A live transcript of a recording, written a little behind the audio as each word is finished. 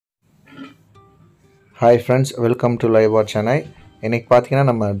Hi friends, welcome to Live Watch Chennai. இன்னைக்கு பார்த்தீங்கன்னா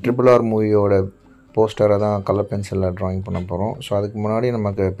நம்ம RRR மூவியோட போஸ்டரை தான் கலர் பென்சிலில் ட்ராயிங் பண்ண போகிறோம். ஸோ அதுக்கு முன்னாடி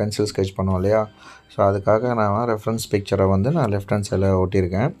நமக்கு பென்சில் ஸ்கெட்ச் பண்ணுவோம் இல்லையா? ஸோ அதுக்காக நான் ரெஃபரன்ஸ் பிக்சரை நான் லெஃப்ட் ஹேண்ட் சைடில்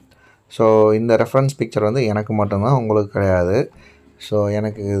ஒட்டியிருக்கேன். ஸோ இந்த ரெஃபரன்ஸ் பிக்சர் எனக்கு மட்டும்தான், உங்களுக்கு கிடையாது. ஸோ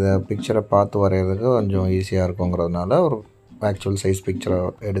எனக்கு இந்த பிக்சரை பார்த்து வரைகிறதுக்கு கொஞ்சம் ஈஸியாக இருக்குங்கிறதுனால ஒரு ஆக்சுவல் சைஸ் பிக்சரை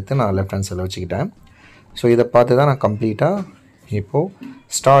எடுத்து நான் லெஃப்ட் ஹேண்ட் சைடில் வச்சுக்கிட்டேன். ஸோ இதை பார்த்து தான் நான் கம்ப்ளீட்டாக இப்போது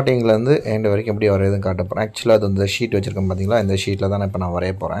ஸ்டார்டிங்லேருந்து எண்ட் வரைக்கும் எப்படி வரையுதுன்னு காட்ட போகிறேன். ஆக்சுவலாக அது இந்த ஷீட் வச்சுருக்கேன் பார்த்தீங்களா, இந்த ஷீட்டில் தான் இப்போ நான்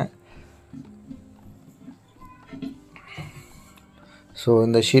வரைய போகிறேன். ஸோ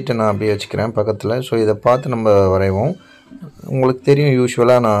இந்த ஷீட்டை நான் அப்படியே வச்சுக்கிறேன் பக்கத்தில். ஸோ இதை பார்த்து நம்ம வரைவோம். உங்களுக்கு தெரியும்,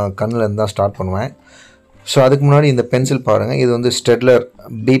 யூஸ்வலாக நான் கண்ணிலேருந்து தான் ஸ்டார்ட் பண்ணுவேன். ஸோ அதுக்கு முன்னாடி இந்த பென்சில் பாருங்கள், இது ஸ்டெட்லர்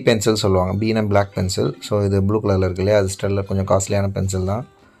பி பென்சில் சொல்லுவாங்க. Beena black pencil. ஸோ இது ப்ளூ கலரில் இருக்கு இல்லையா, அது ஸ்டெட்லர் கொஞ்சம் காஸ்ட்லியான பென்சில் தான்.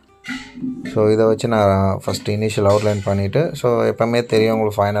 ஸோ இதை வச்சு நான் ஃபஸ்ட்டு இனிஷியல் அவுட்லைன் பண்ணிவிட்டு, ஸோ எப்போவுமே தெரியும்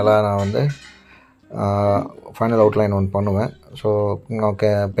உங்களுக்கு ஃபைனலாக நான் ஃபைனல் அவுட்லைன் ஒன்று பண்ணுவேன். ஸோ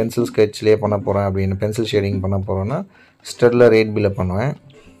ஓகே, பென்சில் ஸ்கெட்ச்லேயே பண்ண போகிறேன் அப்படின்னு, பென்சில் ஷேடிங் பண்ண போகிறேன்னா ஸ்டெட்லர் 8Bயில் பண்ணுவேன்.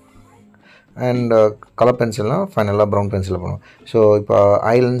 அண்ட் கலர் பென்சில்னால் ஃபைனலாக ப்ரௌன் பென்சிலில் பண்ணுவேன். ஸோ இப்போ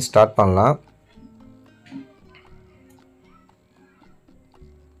ஐலேருந்து ஸ்டார்ட் பண்ணலாம்.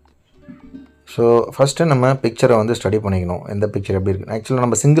 ஸோ ஃபஸ்ட்டு நம்ம பிக்சரை ஸ்டடி பண்ணிக்கணும், எந்த பிக்சர் எப்படி இருக்குது. ஆக்சுவலாக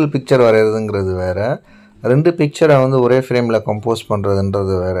நம்ம சிங்கிள் பிக்சர் வரைகிறதுங்கிறது வேறு, 2 பிக்சரை ஒரே ஃப்ரேமில் கம்போஸ்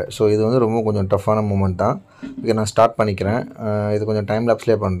பண்ணுறதுன்றது வேறு. ஸோ இது ரொம்ப கொஞ்சம் டஃப்பான மூமெண்ட் தான். ஓகே, நான் ஸ்டார்ட் பண்ணிக்கிறேன். இது கொஞ்சம் டைம்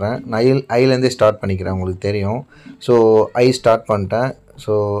லாப்ஸ்லேயே பண்ணுறேன். நான் ஐலேருந்தே ஸ்டார்ட் பண்ணிக்கிறேன், உங்களுக்கு தெரியும். ஸோ ஐ ஸ்டார்ட் பண்ணிட்டேன்.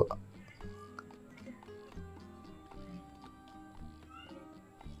 ஸோ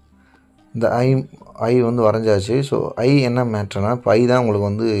இந்த ஐ வரைஞ்சாச்சு. ஸோ ஐ என்ன மேட்ருனா, இப்போ ஐ தான்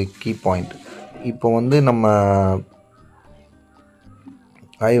உங்களுக்கு கீ பாயிண்ட். இப்போ நம்ம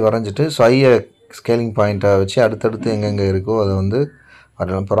ஐ வரைஞ்சிட்டு, ஸோ ஐயை ஸ்கேலிங் பாயிண்ட்டை வச்சு அடுத்தடுத்து எங்கெங்கே இருக்கோ அதை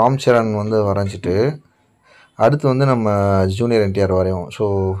வரையலாம். இப்போ ராம் சரண் வரைஞ்சிட்டு அடுத்து நம்ம ஜூனியர் என்டிஆர் வரையும். ஸோ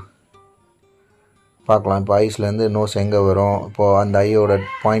பார்க்கலாம், இப்போ ஐஸ்லேருந்து நோஸ் எங்கே வரும், இப்போது அந்த ஐயோட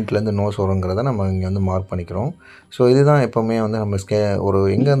பாயிண்ட்லேருந்து நோஸ் வருங்கிறத நம்ம இங்கே மார்க் பண்ணிக்கிறோம். ஸோ இதுதான் எப்போவுமே நம்ம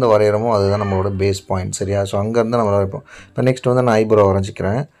எங்கேருந்து வரைகிறோமோ அதுதான் நம்மளோட பேஸ் பாயிண்ட், சரியா? ஸோ அங்கேருந்து நம்ம வரைப்போம். இப்போ நெக்ஸ்ட் நான் ஐப்ரோ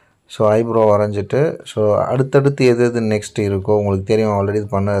வரைஞ்சிக்கிறேன். ஸோ ஐப்ரோ வரைஞ்சிட்டு, ஸோ அடுத்தடுத்து எது நெக்ஸ்ட் இருக்கோ உங்களுக்கு தெரியும், ஆல்ரெடி இது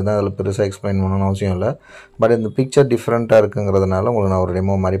பண்ணது தான், அதில் பெருசாக எக்ஸ்பிளைன் பண்ணணும்னு அவசியம் இல்லை. பட் இந்த பிக்சர் டிஃப்ரெண்ட்டாக இருக்குங்கிறதுனால உங்களுக்கு நான் ஒரு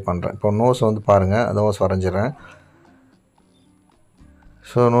டெமோ மாதிரி பண்ணுறேன். இப்போ நோஸ் பாருங்கள், அந்த நோஸ் வரைஞ்சிட்றேன்.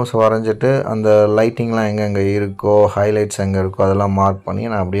 ஸோ நோஸ் வரைஞ்சிட்டு அந்த லைட்டிங்லாம் எங்கெங்கே இருக்கோ, ஹைலைட்ஸ் எங்கே இருக்கோ அதெல்லாம் மார்க் பண்ணி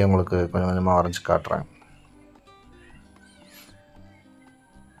நான் அப்படியே உங்களுக்கு கொஞ்சம் கொஞ்சமாக வரைஞ்சி காட்டுறேன்.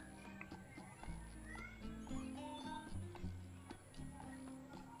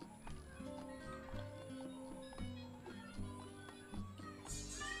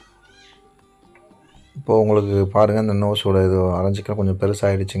 இப்போது உங்களுக்கு பாருங்கள், அந்த நோஸோட இது வரைஞ்சிக்கிறேன். கொஞ்சம்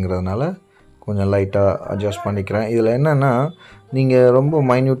பெருசாகிடுச்சுங்கிறதுனால கொஞ்சம் லைட்டாக அட்ஜஸ்ட் பண்ணிக்கிறேன். இதில் என்னென்னா, நீங்கள் ரொம்ப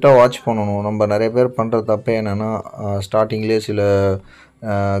மைன்யூட்டாக வாட்ச் பண்ணணும். நம்ம நிறைய பேர் பண்ணுற தப்பே என்னென்னா, ஸ்டார்டிங்லேயே சில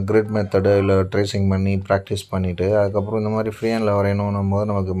கிரிட் மெத்தடு இல்லை ட்ரேசிங் பண்ணி ப்ராக்டிஸ் பண்ணிவிட்டு அதுக்கப்புறம் இந்த மாதிரி ஃப்ரீ ஹேண்டில் வரையணும் போது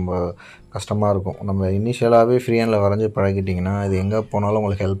நமக்கு ரொம்ப கஷ்டமாக இருக்கும். நம்ம இனிஷியலாகவே ஃப்ரீ ஹேண்டில் வரைஞ்சி பழகிட்டிங்கன்னா இது எங்கே போனாலும்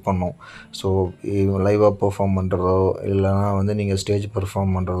உங்களுக்கு ஹெல்ப் பண்ணும். ஸோ லைவாக பெர்ஃபார்ம் பண்ணுறதோ இல்லைனா நீங்கள் ஸ்டேஜ்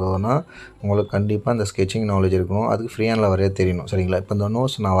பெர்ஃபார்ம் பண்ணுறதோனா உங்களுக்கு கண்டிப்பாக இந்த ஸ்கெட்சிங் நாலேஜ் இருக்கணும். அதுக்கு ஃப்ரீ ஹேண்டில் வரைய தெரியணும், சரிங்களா? இப்போ இந்த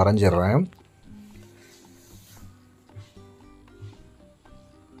நோஸ் நான் வரைஞ்சிட்றேன்.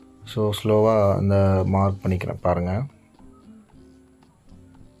 ஸோ ஸ்லோவாக இந்த மார்க் பண்ணிக்கிறேன் பாருங்கள்.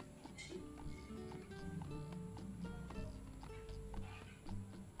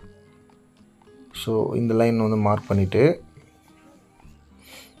 ஸோ இந்த லைன் மார்க் பண்ணிவிட்டு,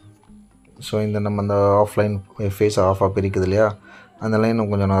 ஸோ நம்ம அந்த ஆஃப்லைன் ஃபேஸ் ஆஃபாக பிரிக்குது இல்லையா, அந்த லைன்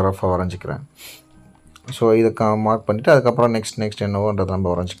கொஞ்சம் நான் ரஃபாக வரைஞ்சிக்கிறேன். ஸோ இதை மார்க் பண்ணிவிட்டு அதுக்கப்புறம் நெக்ஸ்ட் என்னவோன்றதை நம்ம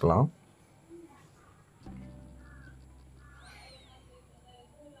வரைஞ்சிக்கலாம்.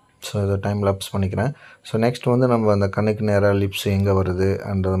 ஸோ இதை டைம் லாப்ஸ் பண்ணிக்கிறேன். ஸோ நெக்ஸ்ட் நம்ம அந்த கண்ணுக்கு நேராக லிப்ஸ் எங்கே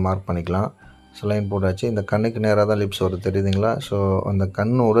வருதுன்றதை மார்க் பண்ணிக்கலாம். ஸோ லைன் போட்டாச்சு. இந்த கண்ணுக்கு நேராக தான் லிப்ஸ் வருது, தெரியுதுங்களா? ஸோ அந்த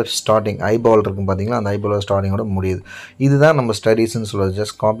கண்ணோட ஸ்டார்டிங் ஐபால் இருக்கும் பார்த்தீங்களா, அந்த ஐபாலோட ஸ்டார்டிங்கோட முடியுது. இதுதான் நம்ம ஸ்டடீஸ்ன்னு சொல்கிறது.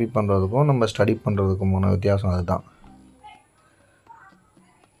 ஜஸ்ட் காப்பி பண்ணுறதுக்கும் நம்ம ஸ்டடி பண்ணுறதுக்குமான வித்தியாசம் அதுதான்.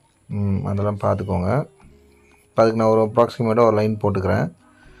 அதெல்லாம் பார்த்துக்கோங்க. இப்போ அதுக்கு நான் ஒரு அப்ராக்சிமேட்டாக ஒரு லைன் போட்டுக்கிறேன்.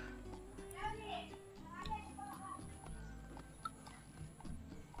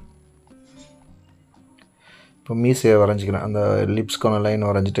 இப்போ மீசையை வரைஞ்சிக்கிறேன். அந்த லிப்ஸ்க்கான லைன்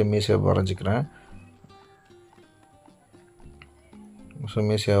வரைஞ்சிட்டு மீசையை வரைஞ்சிக்கிறேன். ஸோ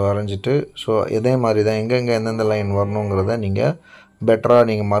மீசையை வரைஞ்சிட்டு, ஸோ இதே மாதிரி தான் எங்கெங்கே எந்தெந்த லைன் வரணுங்கிறத நீங்கள்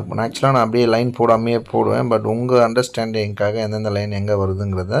பெட்டராக மார்க் பண்ண. ஆக்சுவலாக நான் அப்படியே லைன் போடாமையே போடுவேன். பட் உங்கள் அண்டர்ஸ்டாண்டிங்காக எந்தெந்த லைன் எங்கே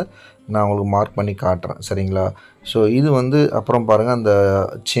வருதுங்கிறத நான் உங்களுக்கு மார்க் பண்ணி காட்டுறேன் சரிங்களா. ஸோ இது வந்து அப்புறம் பாருங்கள் அந்த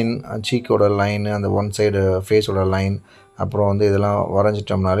சீக்கோட லைனு, அந்த ஒன் சைடு ஃபேஸோட லைன், அப்புறம் வந்து இதெல்லாம்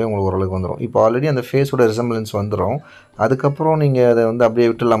வரைஞ்சிட்டோம்னாலே உங்களுக்கு ஓரளவுக்கு வந்துடும். இப்போ ஆல்ரெடி அந்த ஃபேஸோட ரிசம்பிளன்ஸ் வந்துடும். அதுக்கப்புறம் நீங்கள் அதை வந்து அப்படியே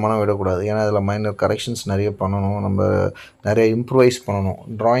விட்டுலாமானா விடக்கூடாது. ஏன்னா அதில் மைனர் கரெக்ஷன்ஸ் நிறைய பண்ணணும், நம்ம நிறைய இம்ப்ரூவைஸ் பண்ணணும்.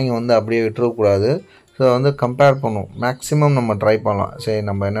 ட்ராயிங்கை வந்து அப்படியே விட்டுறக்கூடாது. ஸோ வந்து கம்பேர் பண்ணும் மேக்ஸிமம் நம்ம ட்ரை பண்ணலாம். சரி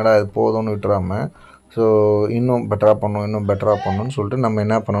நம்ம என்னடா இது போதும்னு விட்டுறாமல் ஸோ இன்னும் பெட்டராக பண்ணணும், இன்னும் பெட்டராக பண்ணணும்னு சொல்லிட்டு நம்ம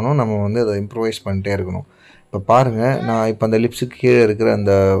என்ன பண்ணணும், நம்ம வந்து அதை இம்ப்ரூவைஸ் பண்ணிட்டே இருக்கணும். இப்போ பாருங்கள், நான் இப்போ அந்த லிப்ஸுக்கு கீழே இருக்கிற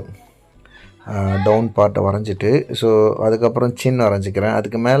அந்த டவுன் பார்ட்டை வரைஞ்சிட்டு ஸோ அதுக்கப்புறம் சின்ன வரைஞ்சிக்கிறேன்.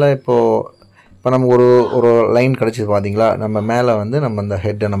 அதுக்கு மேலே இப்போ நம்ம ஒரு ஒரு லைன் கிடச்சிது பார்த்தீங்களா, நம்ம மேலே வந்து நம்ம அந்த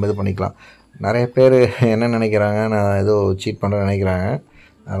ஹெட்டை நம்ம இது பண்ணிக்கலாம். நிறைய பேர் என்ன நினைக்கிறாங்க, நான் ஏதோ சீட் பண்ணுறேன்னு நினைக்கிறாங்க.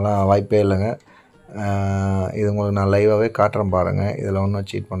 அதெல்லாம் வாய்ப்பே இல்லைங்க. இது உங்களுக்கு நான் லைவாகவே காட்டுறேன் பாருங்கள். இதில் ஒன்றும்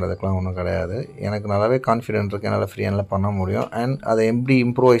சீட் பண்ணுறதுக்கெலாம் ஒன்றும் கிடையாது. எனக்கு நல்லாவே கான்ஃபிடென்ட் இருக்குது, என்னால் ஃப்ரீயாக பண்ண முடியும். அண்ட் அதை எப்படி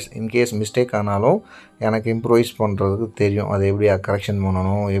இம்ப்ரூவைஸ் இன்கேஸ் மிஸ்டேக் ஆனாலும் எனக்கு இம்ப்ரூவைஸ் பண்ணுறதுக்கு தெரியும். அதை எப்படி கரெக்ஷன்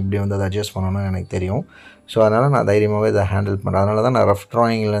பண்ணணும், எப்படி வந்து அதை அட்ஜஸ்ட் பண்ணணும்னு எனக்கு தெரியும். ஸோ அதனால் நான் தைரியமாகவே இதை ஹேண்டில் பண்ணுறேன். அதனால தான் நான் ரஃப்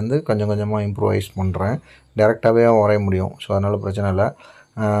ட்ராயிங்லேருந்து கொஞ்சம் கொஞ்சமாக இம்ப்ரூவைஸ் பண்ணுறேன். டேரெக்டாகவே வரைய முடியும். ஸோ அதனால் பிரச்சனை இல்லை.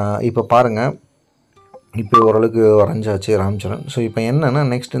 இப்போ பாருங்கள், இப்போ ஓரளவுக்கு வரைஞ்சாச்சு ராம்சரண். ஸோ இப்போ என்னென்னா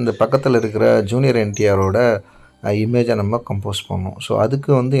நெக்ஸ்ட் இந்த பக்கத்தில் இருக்கிற ஜூனியர் என்டிஆரோட இமேஜை நம்ம கம்போஸ் பண்ணணும். ஸோ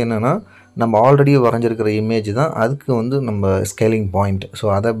அதுக்கு வந்து என்னென்னா நம்ம ஆல்ரெடி வரைஞ்சிருக்கிற இமேஜ் தான் அதுக்கு வந்து நம்ம ஸ்கேலிங் பாயிண்ட். ஸோ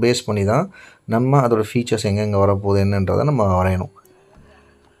அதை பேஸ் பண்ணி தான் நம்ம அதோடய ஃபீச்சர்ஸ் எங்கெங்கே வரப்போகுது என்னன்றதை நம்ம வரையணும்.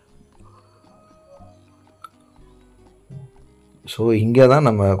 ஸோ இங்கே தான்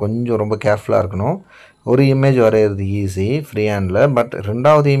நம்ம கொஞ்சம் ரொம்ப கேர்ஃபுல்லாக இருக்கணும். ஒரு இமேஜ் வரைகிறது ஈஸி ஃப்ரீ ஹேண்டில், பட்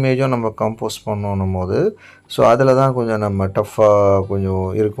ரெண்டாவது இமேஜும் நம்ம கம்போஸ் பண்ணணும் போது ஸோ அதில் தான் கொஞ்சம் நம்ம டஃப்பாக கொஞ்சம்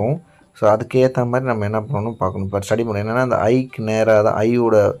இருக்கும். ஸோ அதுக்கேற்ற மாதிரி நம்ம என்ன பண்ணணும் பார்க்கணும். இப்போ ஸ்டடி பண்ணணும் என்னென்னா அந்த ஐக்கு நேராக தான்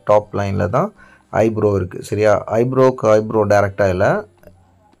ஐயோட டாப் லைனில் தான் ஐப்ரோ இருக்குது சரியா. ஐப்ரோக்கு ஐப்ரோ டேரெக்டாக இல்லை,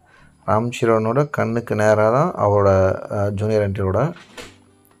 ராம்சரணோட கண்ணுக்கு நேராக தான் அவரோட ஜூனியர் என்டிஆரோட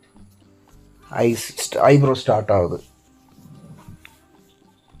ஐப்ரோ ஸ்டார்ட் ஆகுது.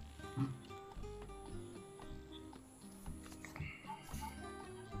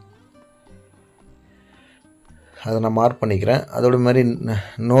 அதை நான் மார்க் பண்ணிக்கிறேன். அதோட மாதிரி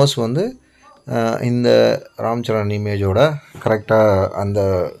நோஸ் வந்து இந்த ராம்சரண் இமேஜோட கரெக்டாக அந்த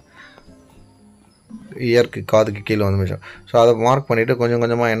இயருக்கு காதுக்கு கீழே வந்து மிச்சம். ஸோ அதை மார்க் பண்ணிவிட்டு கொஞ்சம்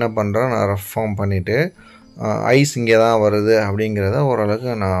கொஞ்சமாக என்ன பண்ணுறேன், நான் ரஃப் ஃபார்ம் பண்ணிவிட்டு ஐஸ் இங்கே தான் வருது அப்படிங்கிறத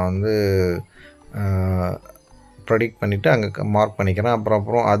ஓரளவுக்கு நான் வந்து ப்ரெடிக்ட் பண்ணிவிட்டு அங்கே மார்க் பண்ணிக்கிறேன்.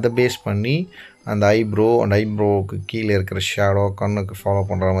 அப்புறம் அதை பேஸ் பண்ணி அந்த ஐப்ரோவுக்கு கீழே இருக்கிற ஷேடோ, கண்ணுக்கு ஃபாலோ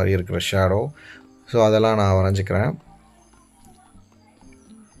பண்ணுற மாதிரி இருக்கிற ஷேடோ, ஸோ அதெல்லாம் நான் வரைஞ்சிக்கிறேன்.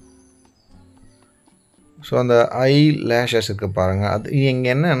 ஸோ அந்த ஐ லேஷஸ் இருக்குது பாருங்கள், அது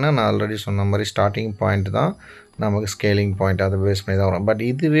இங்கே என்னென்னா நான் ஆல்ரெடி சொன்ன மாதிரி ஸ்டார்டிங் பாயிண்ட் தான் நமக்கு ஸ்கேலிங் பாயிண்ட், அதை பேஸ் பண்ணி தான் வரும். பட்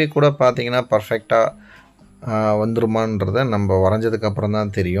இதுவே கூட பார்த்திங்கன்னா பர்ஃபெக்டாக வந்துருமான்றதை நம்ம வரைஞ்சதுக்கப்புறம்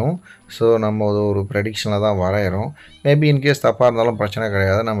தான் தெரியும். ஸோ நம்ம ஒரு ப்ரெடிக்ஷனில் தான் வரைகிறோம். மேபி இன்கேஸ் தப்பாக இருந்தாலும் பிரச்சனை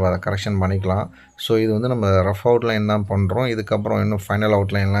கிடையாது, நம்ம அதை கரெக்ஷன் பண்ணிக்கலாம். ஸோ இது வந்து நம்ம ரஃப் அவுட்லைன் தான் பண்ணுறோம். இதுக்கப்புறம் இன்னும் ஃபைனல்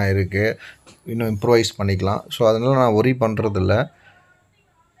அவுட்லைன்லாம் இருக்குது, இன்னும் இம்ப்ரூவைஸ் பண்ணிக்கலாம். ஸோ அதனால் நான் ஒரி பண்ணுறதில்ல.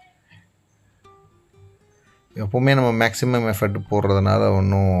 எப்போவுமே நம்ம மேக்ஸிமம் எஃபர்ட் போடுறதுனால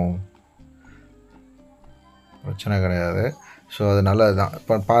ஒன்றும் பிரச்சனை கிடையாது. ஸோ அது நல்லது தான்.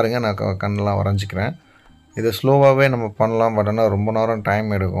 இப்போ பாருங்கள், நான் கண்ணெலாம் வரைஞ்சிக்கிறேன். இதை ஸ்லோவாகவே நம்ம பண்ணலாம், பட் ஆனால் ரொம்ப நேரம்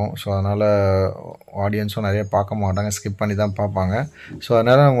டைம் எடுக்கும். ஸோ அதனால் ஆடியன்ஸும் நிறைய பார்க்க மாட்டாங்க, ஸ்கிப் பண்ணி தான் பார்ப்பாங்க. ஸோ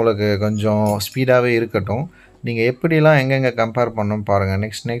அதனால் உங்களுக்கு கொஞ்சம் ஸ்பீடாகவே இருக்கட்டும். நீங்கள் எப்படிலாம் எங்கெங்கே கம்பேர் பண்ணணும் பாருங்கள்.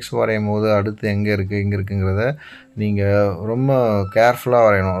 நெக்ஸ்ட் வரையும் போது அடுத்து எங்கே இருக்குங்கிறத நீங்கள் ரொம்ப கேர்ஃபுல்லாக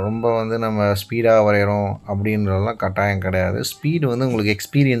வரையணும். ரொம்ப வந்து நம்ம ஸ்பீடாக வரைகிறோம் அப்படின்றதெல்லாம் கட்டாயம் கிடையாது. ஸ்பீடு வந்து உங்களுக்கு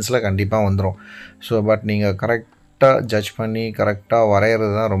எக்ஸ்பீரியன்ஸில் கண்டிப்பாக வந்துடும். ஸோ பட் நீங்கள் கரெக்டாக ஜட்ஜ் பண்ணி கரெக்டாக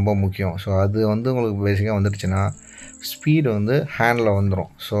வரைகிறது தான் ரொம்ப முக்கியம். ஸோ அது வந்து உங்களுக்கு பேசிக்காக வந்துடுச்சுன்னா ஸ்பீடு வந்து ஹேண்டில்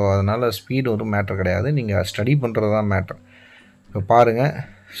வந்துடும். ஸோ அதனால் ஸ்பீடு ஒரு மேட்ரு கிடையாது, நீங்கள் ஸ்டடி பண்ணுறது தான் மேட்ரு. இப்போ பாருங்கள்,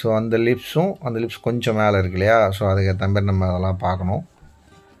 ஸோ அந்த லிப்ஸ் கொஞ்சம் மேலே இருக்கு இல்லையா, ஸோ அதுக்கேற்ற மாதிரி நம்ம அதெல்லாம் பார்க்கணும்.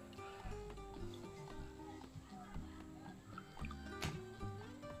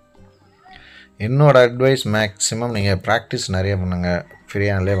 என்னோடய அட்வைஸ் மேக்ஸிமம் நீங்கள் ப்ராக்டிஸ் நிறைய பண்ணுங்கள், ஃப்ரீ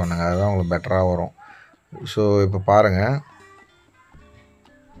ஹேண்ட்லேயே பண்ணுங்கள், அதுதான் உங்களுக்கு பெட்டராக வரும். ஸோ இப்போ பாருங்கள்,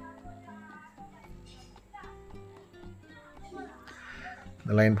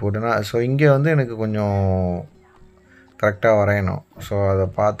 இந்த லைன் போட்டுனா ஸோ இங்கே வந்து எனக்கு கொஞ்சம் கரெக்டாக வரையணும். ஸோ அதை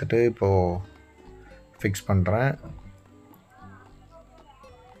பார்த்துட்டு இப்போது ஃபிக்ஸ் பண்ணுறேன்.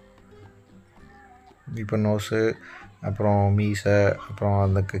 இப்போ நோஸு, அப்புறம் மீசை, அப்புறம்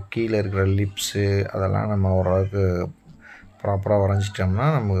அதுக்கு கீழே இருக்கிற லிப்ஸு, அதெல்லாம் நம்ம ஓரளவுக்கு ப்ராப்பராக வரைஞ்சிட்டோம்னா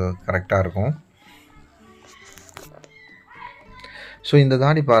நமக்கு கரெக்டாக இருக்கும். ஸோ இந்த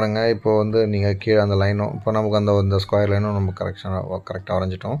தாடி பாருங்கள், இப்போ வந்து நீங்கள் கீழே அந்த லைனும் இப்போ நமக்கு அந்த ஸ்கொயர் லைனும் நம்ம கரெக்டாக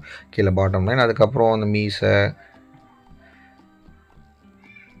வரைஞ்சிட்டோம். கீழே பாட்டம் லைன், அதுக்கப்புறம் அந்த மீசை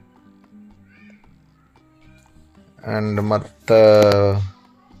அண்ட் மற்ற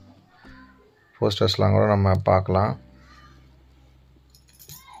போஸ்டர்ஸ்லாம் கூட நம்ம பார்க்கலாம்.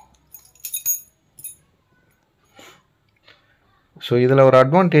 ஸோ இதில் ஒரு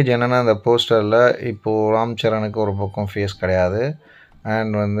அட்வான்டேஜ் என்னென்னா, அந்த போஸ்டரில் இப்போது ராம் சரணுக்கு ஒரு பக்கம் ஃபேஸ் கிடையாது,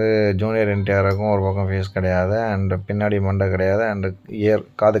 அண்ட் வந்து ஜூனியர் என்டிஆருக்கும் ஒரு பக்கம் ஃபேஸ் கிடையாது, அண்டு பின்னாடி மண்டை கிடையாது, அண்டு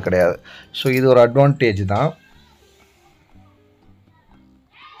காது கிடையாது. ஸோ இது ஒரு அட்வான்டேஜ் தான்.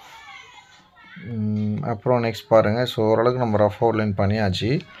 அப்புறம் நெக்ஸ்ட் பாருங்கள். ஸோ ஓரளவுக்கு நம்ம ரஃப் அவுட்லைன்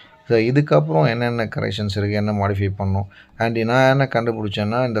பண்ணியாச்சு. ஸோ இதுக்கப்புறம் என்னென்ன கரெக்ஷன்ஸ் இருக்குது, என்ன மாடிஃபை பண்ணணும், அண்ட் நான் என்ன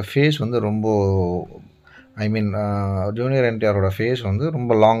கண்டுபிடிச்சேன்னா, இந்த ஃபேஸ் வந்து ரொம்ப ஜூனியர் என்டிஆரோட ஃபேஸ் வந்து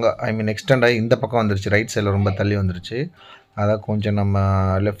ரொம்ப லாங்காக எக்ஸ்டெண்ட் ஆகி இந்த பக்கம் வந்துருச்சு, ரைட் சைடில் ரொம்ப தள்ளி வந்துருச்சு. அதை கொஞ்சம் நம்ம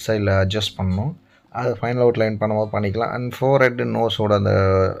லெஃப்ட் சைடில் அட்ஜஸ்ட் பண்ணணும். அதை ஃபைனல் அவுட்லைன் பண்ணும்போது பண்ணிக்கலாம். அண்ட் ஃபோர்ஹெட் நோஸோட அந்த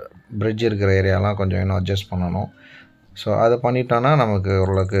பிரிட்ஜ் இருக்கிற ஏரியாலாம் கொஞ்சம் இன்னும் அட்ஜஸ்ட் பண்ணணும். ஸோ அதை பண்ணிட்டோன்னா நமக்கு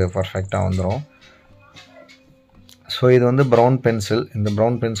ஓரளவுக்கு பர்ஃபெக்டாக வந்துடும். ஸோ இது வந்து ப்ரௌன் பென்சில். இந்த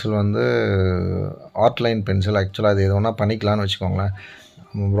ப்ரௌன் பென்சில் வந்து ஆர்ட்லைன் பென்சில். ஆக்சுவலாக அது எது வேணால் பண்ணிக்கலான்னு வச்சுக்கோங்களேன்.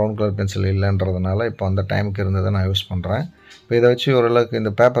 ப்ரௌன் கலர் பென்சில் இல்லைன்றதுனால இப்போ அந்த டைமுக்கு இருந்ததை நான் யூஸ் பண்ணுறேன். இப்போ இதை வச்சு ஓரளவுக்கு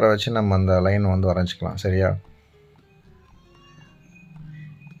இந்த பேப்பரை வச்சு நம்ம அந்த லைன் வந்து வரைஞ்சிக்கலாம். சரியா?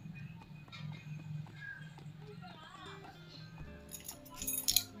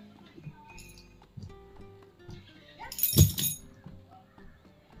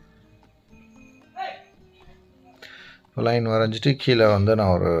 லைன் வரைஞ்சிட்டு கீழே வந்து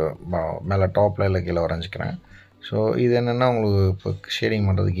நான் ஒரு மேலே டாப் லைனில் கீழே வரைஞ்சிக்கிறேன். ஸோ இது என்னென்னா உங்களுக்கு இப்போ ஷேடிங்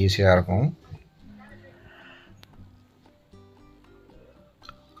பண்ணுறதுக்கு ஈஸியாக இருக்கும்.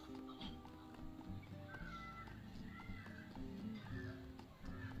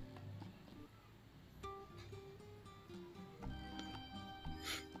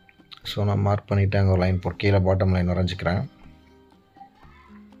 ஸோ நான் மார்க் பண்ணிவிட்டு அங்கே ஒரு லைன் கீழே பாட்டம் லைன் வரைஞ்சிக்கிறேன்.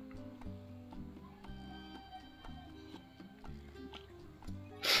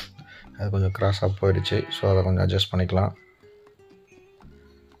 அது கொஞ்சம் கிராஸாக போயிடுச்சு. ஸோ அதை கொஞ்சம் அட்ஜஸ்ட் பண்ணிக்கலாம்.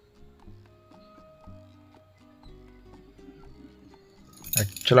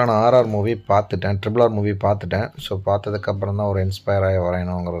 ஆக்சுவலாக நான் RR மூவி பார்த்துட்டேன், RRR மூவி பார்த்துட்டேன். ஸோ பார்த்ததுக்கப்புறம் தான் ஒரு இன்ஸ்பயர் ஆகி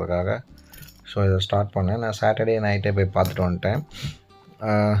வரையணுங்கிறதுக்காக ஸோ இதை ஸ்டார்ட் பண்ணேன். நான் சாட்டர்டே நைட்டே போய் பார்த்துட்டு வந்துட்டேன்.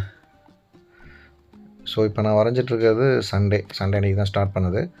 ஸோ இப்போ நான் வரைஞ்சிட்ருக்கிறது சண்டே அன்றைக்கி தான் ஸ்டார்ட்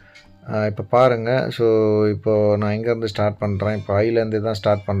பண்ணுது. இப்போ பாருங்கள். ஸோ இப்போது நான் எங்கேருந்து ஸ்டார்ட் பண்ணுறேன், இப்போ ஐலேருந்து தான்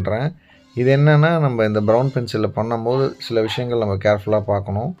ஸ்டார்ட் பண்ணுறேன். இது என்னென்னா, நம்ம இந்த ப்ரௌன் பென்சிலில் பண்ணும்போது சில விஷயங்கள் நம்ம கேர்ஃபுல்லாக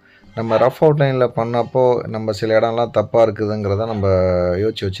பார்க்கணும். நம்ம ரஃப் அவுட்லைனில் பண்ணப்போ நம்ம சில இடம்லாம் தப்பாக இருக்குதுங்கிறத நம்ம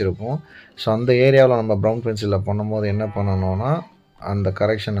யோசிச்சு வச்சுருப்போம். ஸோ அந்த ஏரியாவில் நம்ம ப்ரௌன் பென்சிலில் பண்ணும்போது என்ன பண்ணணும்னா, அந்த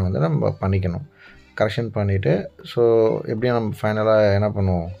கரெக்ஷனை வந்து நம்ம பண்ணிக்கணும். கரெக்ஷன் பண்ணிவிட்டு ஸோ எப்படியும் நம்ம ஃபைனலாக என்ன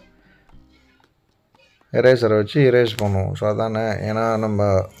பண்ணுவோம், எரேசரை வச்சு எரேஸ் பண்ணுவோம். ஸோ அதானே, ஏன்னா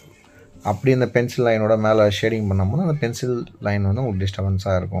நம்ம அப்படி இந்த பென்சில் லைனோட மேலே ஷேடிங் பண்ணும்போது அந்த பென்சில் லைன் வந்து உங்களுக்கு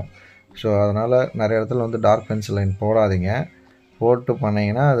டிஸ்டர்பன்ஸாக இருக்கும். ஸோ அதனால் நிறைய இடத்துல வந்து டார்க் பென்சில் லைன் போடாதீங்க. போட்டு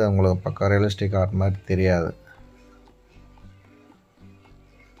பண்ணிங்கன்னா அது உங்களுக்கு பக்கம் ரியலிஸ்டிக் ஆர்ட் மாதிரி தெரியாது.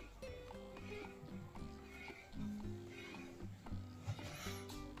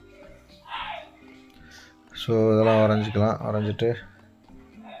 ஸோ இதெல்லாம் வரைஞ்சிட்டு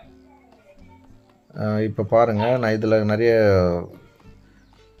இப்போ பாருங்கள், நான் இதில் நிறைய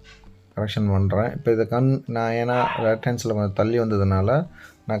கரெக்ஷன் பண்ணுறேன். இப்போ இதை நான் ஏன்னா லெஃப்ட் ஹேண்ட்ஸில் கொஞ்சம் தள்ளி வந்ததுனால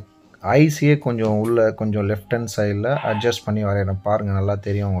நான் ஐஸையே கொஞ்சம் கொஞ்சம் லெஃப்ட் ஹேண்ட் சைடில் அட்ஜஸ்ட் பண்ணி வரைகிறேன். பாருங்கள், நல்லா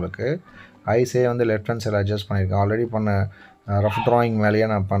தெரியும் உங்களுக்கு. ஐஸே வந்து லெஃப்ட் ஹேண்ட் சைடில் அட்ஜஸ்ட் பண்ணியிருக்கேன். ஆல்ரெடி பண்ண ரஃப் ட்ராயிங் மேலேயே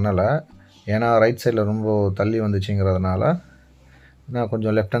நான் பண்ணலை, ஏன்னா ரைட் சைடில் ரொம்ப தள்ளி வந்துச்சுங்கிறதுனால நான்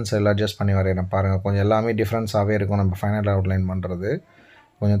கொஞ்சம் லெஃப்ட் ஹேண்ட் சைடில் அட்ஜஸ்ட் பண்ணி வரைகிறேன். பாருங்கள், கொஞ்சம் எல்லாமே டிஃப்ரென்ஸாகவே இருக்கும். நம்ம ஃபைனல் அவுட்லைன் பண்ணுறது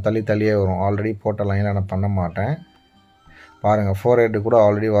கொஞ்சம் தள்ளியே வரும். ஆல்ரெடி போட்ட லைனில் நான் பண்ண மாட்டேன். பாருங்கள், 4 கூட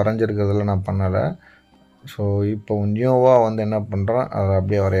ஆல்ரெடி வரைஞ்சிருக்கிறதுல நான் பண்ணலை. ஸோ இப்போ நியூவாக வந்து என்ன பண்ணுறேன், அதை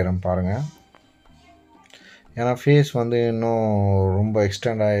அப்படியே வரைகிறேன். பாருங்கள், ஏன்னா ஃபேஸ் வந்து இன்னும் ரொம்ப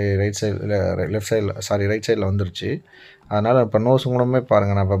எக்ஸ்டெண்ட் ஆகி ரைட் சைடில் வந்துருச்சு. அதனால் இப்போ நோஸ் மூலமே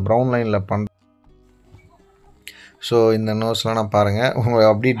பாருங்கள், நான் இப்போ ப்ரௌன் லைனில் பண்ணுறேன். ஸோ இந்த நோஸ்லாம் நான் பாருங்கள் உங்களை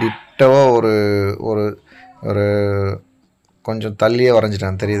அப்படியே டிட்டவாக ஒரு ஒரு கொஞ்சம் தள்ளியே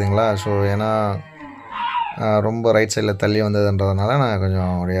வரைஞ்சிட்டேன், தெரியுதுங்களா? ஸோ ஏன்னா ரொம்ப ரைட் சைடில் தள்ளி வந்ததுன்றதுனால நான்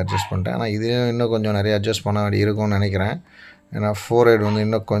கொஞ்சம் அப்படியே அட்ஜஸ்ட் பண்ணிட்டேன். ஆனால் இதையும் இன்னும் கொஞ்சம் நிறைய அட்ஜஸ்ட் பண்ண வேண்டி இருக்கும்னு நினைக்கிறேன். ஏன்னா 4 வந்து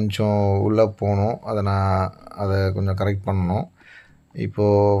இன்னும் கொஞ்சம் உள்ளே போகணும். அதை கொஞ்சம் கரெக்ட் பண்ணணும்.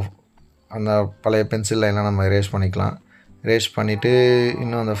 இப்போது அந்த பழைய பென்சில் லைன்லாம் நம்ம எரேஸ் பண்ணிக்கலாம். எரேஸ் பண்ணிவிட்டு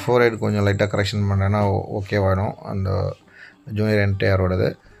இன்னும் அந்த 4 கொஞ்சம் லைட்டாக கரெக்ஷன் பண்ணேன்னா ஓகேவாகிடும். அந்த ஜூனியர் என்டிஆரோடது.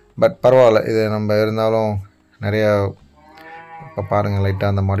 பட் பரவாயில்ல, இது நம்ம இருந்தாலும் நிறையா இப்போ பாருங்கள்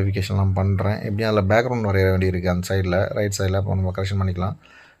லைட்டாக அந்த மாடிஃபிகேஷன்லாம் பண்ணுறேன். எப்படியும் அதில் பேக்ரவுண்ட் வரைய வேண்டியிருக்கு அந்த சைடில், ரைட் சைடில். இப்போ நம்ம கரெக்ஷன் பண்ணிக்கலாம்.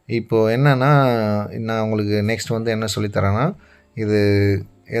 இப்போது என்னென்னா, நான் உங்களுக்கு நெக்ஸ்ட் வந்து என்ன சொல்லித்தரேன்னா, இது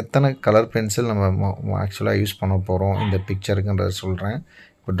எத்தனை கலர் பென்சில் நம்ம ஆக்சுவலாக யூஸ் பண்ண போகிறோம் இந்த பிக்சருக்குன்றதை சொல்கிறேன்.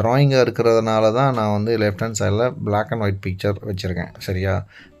 இப்போ ட்ராயிங்காக இருக்கிறதுனால தான் நான் வந்து லெஃப்ட் ஹேண்ட் சைடில் பிளாக் அண்ட் ஒயிட் பிக்சர் வச்சுருக்கேன், சரியா?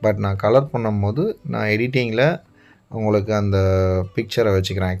 பட் நான் கலர் பண்ணும்போது நான் எடிட்டிங்கில் உங்களுக்கு அந்த பிக்சரை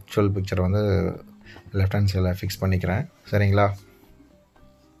வச்சுக்கிறேன். ஆக்சுவல் பிக்சரை வந்து லெஃப்ட் ஹேண்ட் சைடில் ஃபிக்ஸ் பண்ணிக்கிறேன், சரிங்களா?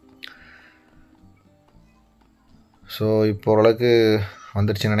 ஸோ இப்போ ஓரளவுக்கு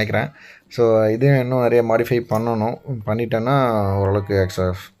வந்துடுச்சுன்னு நினைக்கிறேன். ஸோ இது இன்னும் நிறைய மாடிஃபை பண்ணணும். பண்ணிட்டேன்னா ஓரளவுக்கு எக்ஸ்ட்ரா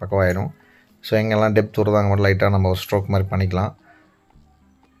பக்கவாயிடும். ஸோ எங்கெல்லாம் டெப்த் வருதோ அங்கே மட்டும் லைட்டாக நம்ம ஒரு ஸ்ட்ரோக் மாதிரி பண்ணிக்கலாம்.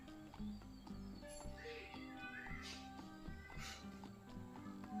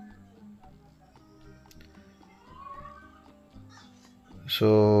 ஸோ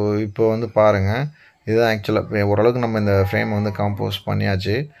இப்போ வந்து பாருங்கள், இதுதான் ஆக்சுவலாக ஓரளவுக்கு நம்ம இந்த ஃப்ரேம் வந்து காம்போஸ்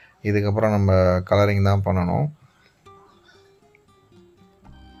பண்ணியாச்சு. இதுக்கப்புறம் நம்ம கலரிங் தான் பண்ணணும்.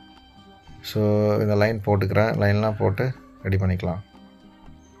 ஸோ இந்த லைன் போட்டுக்கிறேன், லைன்லாம் போட்டு ரெடி பண்ணிக்கலாம்.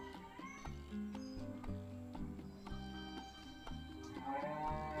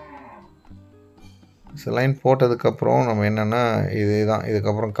 ஸோ லைன் போட்டதுக்கப்புறம் நம்ம என்னென்னா இதுதான்,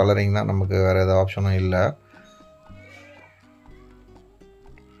 இதுக்கப்புறம் கலரிங் தான், நமக்கு வேறு எதாவது ஆப்ஷனும் இல்லை.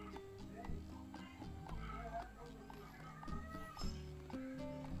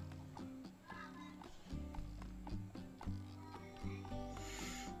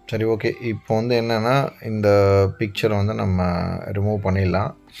 சரி, ஓகே. இப்போ வந்து என்னென்னா இந்த பிக்சரை வந்து நம்ம ரிமூவ்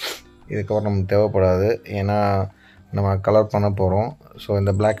பண்ணிடலாம். இதுக்கப்புறம் நமக்கு தேவைப்படாது, ஏன்னா நம்ம கலர் பண்ண போகிறோம். ஸோ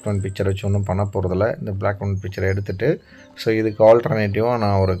இந்த பிளாக் அண்ட் ஒயிட் பிக்சர் வச்சு ஒன்றும் பண்ண போகிறதில்ல. இந்த பிளாக் அண்ட் ஒயிட் பிக்சரை எடுத்துகிட்டு ஸோ இதுக்கு ஆல்டர்னேட்டிவாக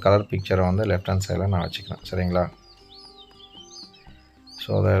நான் ஒரு கலர் பிக்சரை வந்து லெஃப்ட் ஹேண்ட் சைடில் நான் வச்சுக்கிறேன், சரிங்களா?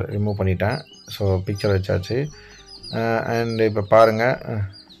 ஸோ அதை ரிமூவ் பண்ணிட்டேன். ஸோ பிக்சர் வச்சாச்சு. அண்ட் இப்போ பாருங்கள்,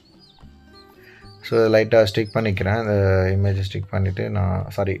 ஸோ லைட்டாக ஸ்டிக் பண்ணிக்கிறேன். இந்த இமேஜை ஸ்டிக் பண்ணிவிட்டு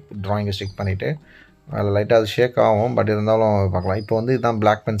ட்ராயிங்கை ஸ்டிக் பண்ணிவிட்டு அதில் லைட்டாக அது ஷேக் ஆகும், பட் இருந்தாலும் பார்க்கலாம். இப்போ வந்து இதுதான்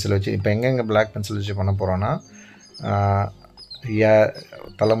பிளாக் பென்சில் வச்சு, இப்போ எங்கெங்கே பிளாக் பென்சில் வச்சு பண்ண போகிறோன்னா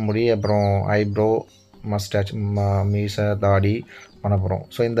தலைமுடி, அப்புறம் ஐப்ரோ, மஸ்டாச், மீசை, தாடி பண்ண போகிறோம்.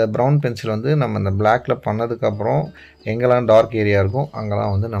 ஸோ இந்த ப்ரௌன் பென்சில் வந்து நம்ம இந்த பிளாக்கில் பண்ணதுக்கப்புறம் எங்கெல்லாம் டார்க் ஏரியா இருக்கும்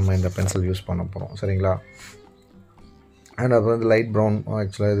அங்கெல்லாம் வந்து நம்ம இந்த பென்சில் யூஸ் பண்ண போகிறோம், சரிங்களா? அண்ட் அப்புறம் வந்து லைட் ப்ரௌன்,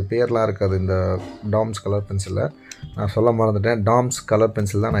 ஆக்சுவலாக இது பேர்லாம் இருக்காது இந்த டாம்ஸ் கலர் பென்சிலில், நான் சொல்ல மறந்துட்டேன். டாம்ஸ் கலர்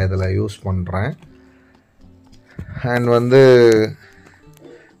பென்சில் தான் நான் இதில் யூஸ் பண்ணுறேன். அண்ட் வந்து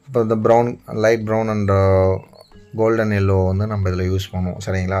இப்போ இந்த brown, light brown and golden yellow வந்து நம்ம இதில் யூஸ் பண்ணுவோம்,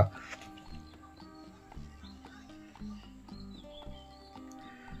 சரிங்களா?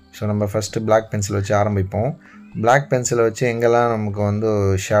 ஸோ நம்ம ஃபஸ்ட்டு பிளாக் பென்சில் வச்சு ஆரம்பிப்போம். பிளாக் பென்சிலை வச்சு எங்கெல்லாம் நமக்கு வந்து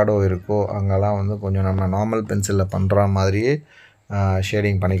ஷேடோ இருக்கோ அங்கெல்லாம் வந்து கொஞ்சம் நம்ம நார்மல் பென்சிலில் பண்ணுற மாதிரியே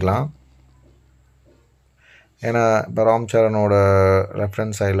ஷேடிங் பண்ணிக்கலாம். ஏன்னா இப்போ ராம்சரனோட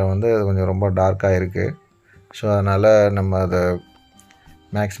ரெஃபரன்ஸ் சைடில் வந்து அது கொஞ்சம் ரொம்ப டார்க்காக இருக்குது. ஸோ அதனால் நம்ம அதை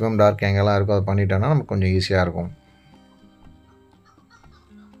மேக்ஸிமம் டார்க் எங்கெல்லாம் இருக்கோ அதை பண்ணிட்டோன்னா நமக்கு கொஞ்சம் ஈஸியாக இருக்கும்.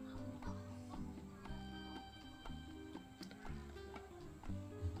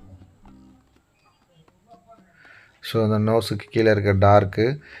 ஸோ அந்த நோஸுக்கு கீழே இருக்க டார்க்கு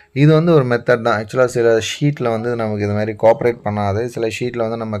இது வந்து ஒரு மெத்தட் தான். ஆக்சுவலாக சில ஷீட்டில் வந்து நமக்கு இது மாதிரி கோஆப்ரேட் பண்ணாது. சில ஷீட்டில்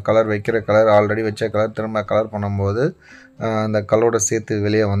வந்து நம்ம கலர் வைக்கிற கலர் ஆல்ரெடி வச்ச கலர் திரும்ப கலர் பண்ணும்போது அந்த கலரோட சேர்த்து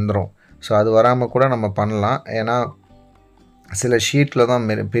வெளியே வந்துடும். ஸோ அது வராமல் கூட நம்ம பண்ணலாம். ஏன்னா சில ஷீட்டில் தான்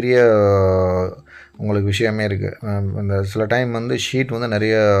பெரிய உங்களுக்கு விஷயமே இருக்குது. இந்த சில டைம் வந்து ஷீட் வந்து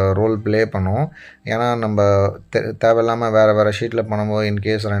நிறைய ரோல் ப்ளே பண்ணும். ஏன்னா நம்ம தேவையில்லாமல் வேறு ஷீட்டில் பண்ணும்போது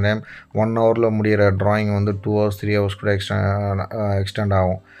இன்கேஸ் ரெண்டு டைம் 1 ஹவரில் முடிகிற ட்ராயிங் வந்து 2 ஹவர்ஸ் 3 ஹவர்ஸ் கூட எக்ஸ்டெண்ட்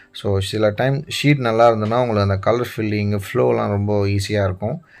ஆகும். ஸோ சில டைம் ஷீட் நல்லா இருந்ததுன்னா உங்களுக்கு அந்த கலர் ஃபில்லிங்கு ஃப்ளோலாம் ரொம்ப ஈஸியாக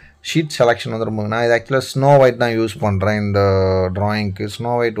இருக்கும். ஷீட் செலெக்ஷன் வந்து ரொம்ப, நான் இது ஆக்சுவலாக ஸ்னோ ஒயிட் தான் யூஸ் பண்ணுறேன் இந்த ட்ராயிங்க்கு.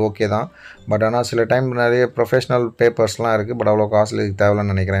 ஸ்னோ ஒயிட் ஓகே தான், பட் ஆனால் சில டைம் நிறைய ப்ரொஃபஷ்னல் பேப்பர்ஸ்லாம் இருக்குது, பட் அவ்வளோ காஸ்ட்லி இதுக்கு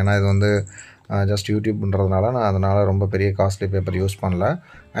தேவையில்லைன்னு நினைக்கிறேன். ஏன்னா இது வந்து ஜஸ்ட் யூடியூப்ன்றதுனால நான் அதனால் ரொம்ப பெரிய காஸ்ட்லி பேப்பர் யூஸ் பண்ணல.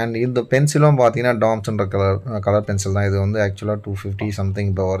 அண்ட் இந்த பென்சிலும் பார்த்தீங்கன்னா டாம்ஸ்ன்ற கலர் பென்சில் தான். இது வந்து ஆக்சுவலாக 250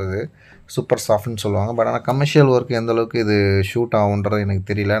 சம்திங் இப்போ வருது. சூப்பர் சாஃப்ட்னு சொல்லுவாங்க. பட் ஆனால் கமர்ஷியல் ஒர்க் எந்தளவுக்கு இது ஷூட் ஆகுன்றது எனக்கு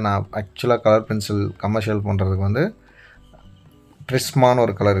தெரியல. நான் ஆக்சுவலாக கலர் பென்சில் கமர்ஷியல் பண்ணுறதுக்கு வந்து ட்ரிஸ்மான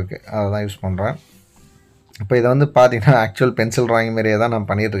ஒரு கலர் இருக்குது, அதை தான் யூஸ் பண்ணுறேன். இப்போ இதை வந்து பார்த்தீங்கன்னா ஆக்சுவல் பென்சில் ட்ராயிங் மாரியே தான் நான்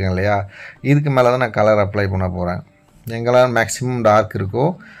பண்ணிகிட்ருக்கேன் இல்லையா? இதுக்கு மேலே தான் நான் கலர் அப்ளை பண்ண போகிறேன். எங்கெல்லாம் மேக்ஸிமம் டார்க் இருக்கோ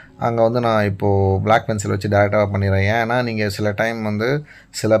அங்கே வந்து நான் இப்போது பிளாக் பென்சில் வச்சு டேரெக்டாக பண்ணிடுறேன். ஏன்னா நீங்கள் சில டைம் வந்து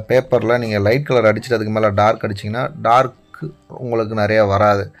சில பேப்பரில் நீங்கள் லைட் கலர் அடிச்சுட்டு அதுக்கு மேலே டார்க் அடிச்சிங்கன்னா டார்க் உங்களுக்கு நிறையா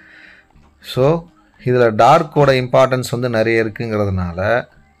வராது. ஸோ இதில் டார்க்கோட இம்பார்ட்டன்ஸ் வந்து நிறைய இருக்குங்கிறதுனால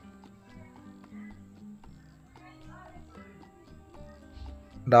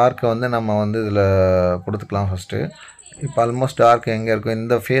டார்க்கை வந்து நம்ம வந்து இதில் கொடுத்துக்கலாம் ஃபஸ்ட்டு. இப்போ ஆல்மோஸ்ட் டார்க் எங்கே இருக்கும்,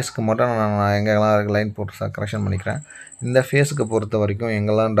 இந்த ஃபேஸ்க்கு மட்டும் நான் எங்கெல்லாம் லைன் போட்டு கரெக்ஷன் பண்ணிக்கிறேன். இந்த ஃபேஸுக்கு பொறுத்த வரைக்கும்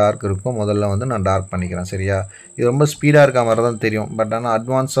எங்கெல்லாம் டார்க் இருக்கும் முதல்ல வந்து நான் டார்க் பண்ணிக்கிறேன். சரியா? இது ரொம்ப ஸ்பீடாக இருக்க மாதிரி தான் தெரியும். பட் ஆனால்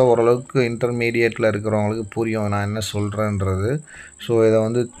அட்வான்ஸாக ஓரளவுக்கு இன்டர்மீடியேட்டில் இருக்கிறவங்களுக்கு புரியும் நான் என்ன சொல்கிறேன்றது. ஸோ இதை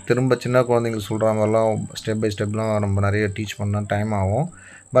வந்து திரும்ப சின்ன குழந்தைங்களுக்கு சொல்கிற மாதிரிலாம் ஸ்டெப் பை ஸ்டெப்லாம் நம்ம நிறைய டீச் பண்ணால் டைம் ஆகும்.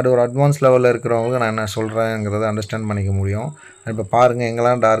 பட் ஒரு அட்வான்ஸ் லெவலில் இருக்கிறவங்களுக்கு நான் என்ன சொல்கிறேங்கிறத அண்டர்ஸ்டாண்ட் பண்ணிக்க முடியும். இப்போ பாருங்கள்,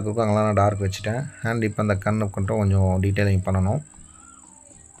 எங்கெல்லாம் டார்க் இருக்கோ அங்கெல்லாம் நான் டார்க் வச்சுட்டேன். அண்ட் இப்போ அந்த கண்ணு கொஞ்சம் டீட்டெயிலிங் பண்ணணும்.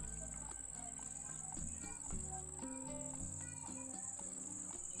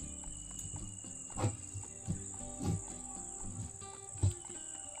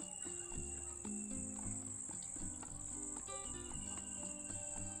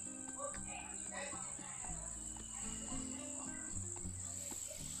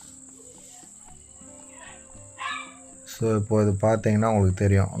 ஸோ இப்போ இது பார்த்தீங்கன்னா உங்களுக்கு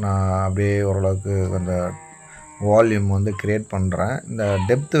தெரியும், நான் அப்படியே ஓரளவுக்கு அந்த வால்யூம் வந்து க்ரியேட் பண்ணுறேன். இந்த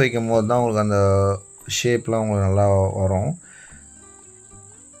டெப்த்து வைக்கும் போது தான் உங்களுக்கு அந்த ஷேப்லாம் உங்களுக்கு நல்லா வரும்.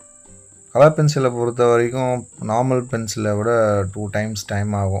 கலர் பென்சிலை பொறுத்த வரைக்கும் நார்மல் பென்சிலை விட 2 times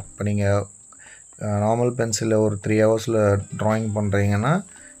டைம் ஆகும். இப்போ நீங்கள் நார்மல் பென்சிலில் ஒரு 3 hours ட்ராயிங் பண்ணுறீங்கன்னா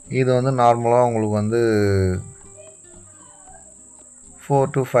இது வந்து நார்மலாக உங்களுக்கு வந்து 4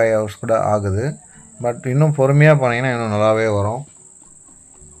 to 5 hours கூட ஆகுது. பட் இன்னும் பொறுமையாக பண்ணிங்கன்னா இன்னும் நல்லாவே வரும்.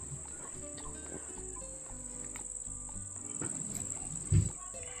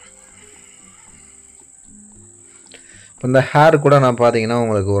 இப்போ இந்த ஹேர் கூட நான் பார்த்தீங்கன்னா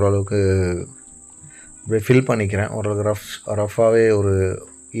உங்களுக்கு ஓரளவுக்கு இப்படி ஃபில் பண்ணிக்கிறேன். ஓரளவுக்கு ரஃப்பாகவே ஒரு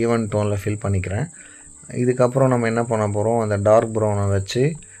ஈவன் டோனில் ஃபில் பண்ணிக்கிறேன். இதுக்கப்புறம் நம்ம என்ன பண்ண போகிறோம், அந்த டார்க் ப்ரௌனை வச்சு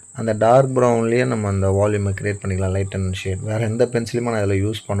அந்த டார்க் ப்ரௌன்லேயே நம்ம அந்த வால்யூமை க்ரியேட் பண்ணிக்கலாம், லைட் அண்ட் ஷேட். வேறு எந்த பென்சிலுமே நான் அதில்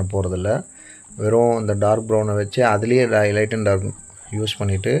யூஸ் பண்ண போகிறதில்ல. வெறும் இந்த டார்க் ப்ரௌனை வச்சு அதுலேயே லைட் அண்ட் டார்க் யூஸ்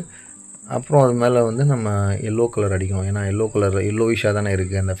பண்ணிவிட்டு அப்புறம் அது மேலே வந்து நம்ம எல்லோ கலர் அடிக்கணும். ஏன்னா எல்லோ கலர் எல்லோவிஷாக தானே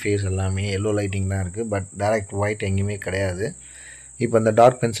இருக்குது, அந்த ஃபேஸ் எல்லாமே எல்லோ லைட்டிங் தான் இருக்குது. பட் டைரக்ட் ஒயிட் எங்கேயுமே கிடையாது. இப்போ அந்த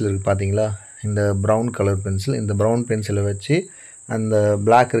டார்க் பென்சில் இருக்குது பார்த்தீங்களா, இந்த ப்ரௌன் கலர் பென்சில், இந்த ப்ரௌன் பென்சிலை வச்சு அந்த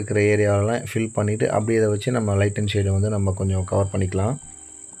பிளாக் இருக்கிற ஏரியாவெலாம் ஃபில் பண்ணிவிட்டு அப்படியே இதை வச்சு நம்ம லைட் அண்ட் ஷேடை வந்து நம்ம கொஞ்சம் கவர் பண்ணிக்கலாம்.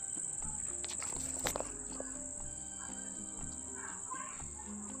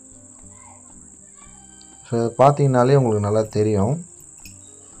 ஸோ பார்த்தீங்கனாலே உங்களுக்கு நல்லா தெரியும்.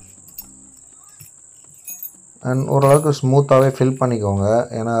 அண்ட் ஓரளவுக்கு ஸ்மூத்தாகவே ஃபில் பண்ணிக்கோங்க.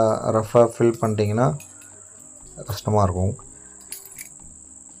 ஏன்னா ரஃப்பாக ஃபில் பண்ணிட்டீங்கன்னா கஷ்டமாக இருக்கும்.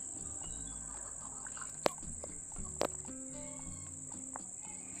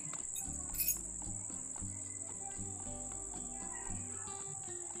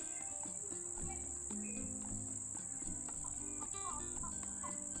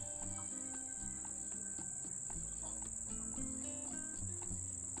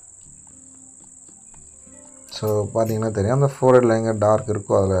 ஸோ பார்த்தீங்கன்னா தெரியும், அந்த ஃபோர்ஹெட்டில் எங்கே டார்க்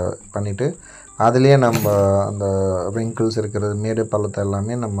இருக்கோ அதில் பண்ணிவிட்டு அதுலேயே நம்ம அந்த ரிங்கிள்ஸ் இருக்கிறது மேடு பள்ளத்தை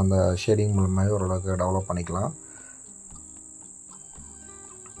எல்லாமே நம்ம அந்த ஷேடிங் மூலமாகவே ஓரளவுக்கு டெவலப் பண்ணிக்கலாம்.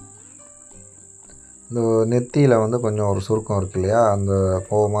 இந்த நெத்தியில் வந்து கொஞ்சம் ஒரு சுருக்கம் இருக்குது இல்லையா, அந்த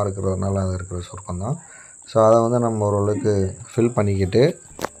கோவமாக இருக்கிறதுனால அது இருக்கிற சுருக்கம் தான். ஸோ அதை வந்து நம்ம ஓரளவுக்கு ஃபில் பண்ணிக்கிட்டு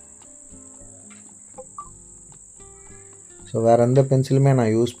ஸோ வேறு எந்த பென்சிலுமே நான்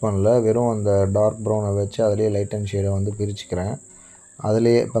யூஸ் பண்ணல. வெறும் அந்த டார்க் ப்ரௌனை வச்சு அதிலே லைட் அண்ட் ஷேடை வந்து பிரிச்சுக்கிறேன்.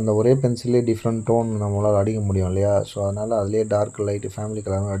 அதிலே இப்போ அந்த ஒரே பென்சிலே டிஃப்ரெண்ட் டோன் நம்மளால் அடிக்க முடியும் இல்லையா. ஸோ அதனால் அதிலே டார்க் லைட்டு ஃபேமிலி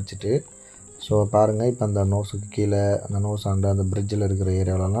கலரும் அடிச்சுட்டு ஸோ பாருங்கள், இப்போ அந்த நோஸுக்கு கீழே அந்த நோஸ் ஆண்டு அந்த பிரிட்ஜில் இருக்கிற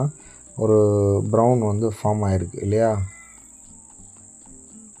ஏரியாவிலலாம் ஒரு ப்ரௌன் வந்து ஃபார்ம் ஆகிருக்கு இல்லையா.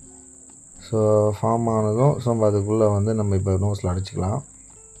 ஸோ ஃபார்ம் ஆனதும் ஸோ அதுக்குள்ளே வந்து நம்ம இப்போ நோஸில் அடிச்சுக்கலாம்.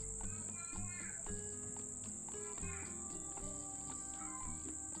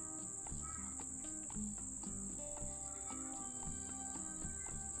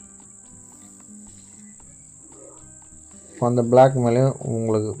 இப்போ அந்த பிளாக் மேலேயும்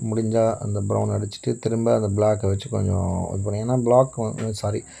உங்களுக்கு முடிஞ்சால் அந்த ப்ரௌன் அடிச்சுட்டு திரும்ப அந்த பிளாக்கை வச்சு கொஞ்சம் இது பண்ணி, ஏன்னா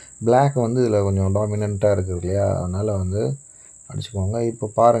பிளாக் வந்து இதில் கொஞ்சம் டாமினண்ட்டாக இருக்குது இல்லையா, அதனால் வந்து அடிச்சுக்கோங்க. இப்போ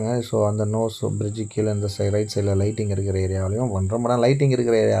பாருங்கள், ஸோ அந்த நோஸ் பிரிட்ஜு கீழே இந்த ரைட் சைடில் லைட்டிங் இருக்கிற ஏரியாவிலையும் பண்ணுறோம். ஆனால் லைட்டிங்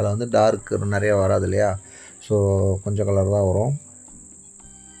இருக்கிற ஏரியாவில் வந்து டார்க் நிறையா வராது இல்லையா, ஸோ கொஞ்சம் கலர் தான் வரும்.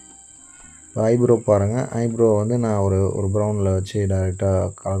 இப்போ ஐப்ரோ பாருங்கள், ஐப்ரோ வந்து நான் ஒரு ப்ரௌனில் வச்சு டைரெக்டாக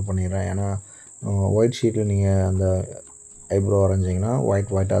கலர் பண்ணிடுறேன். ஏன்னா ஒயிட் ஷீட்டில் நீங்கள் அந்த ஐப்ரோ வரைஞ்சிங்கன்னா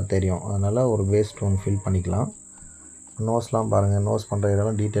ஒயிட்டாக தெரியும். அதனால் ஒரு பேஸ் டோன் ஃபில் பண்ணிக்கலாம். நோஸ்லாம் பாருங்கள், நோஸ் பண்ணுற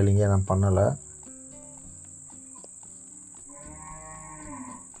இதெல்லாம் டீட்டெயிலிங்கே நான் பண்ணலை.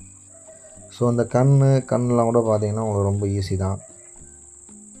 ஸோ அந்த கண்ணெலாம் கூட பார்த்திங்கன்னா உங்களுக்கு ரொம்ப ஈஸி தான்.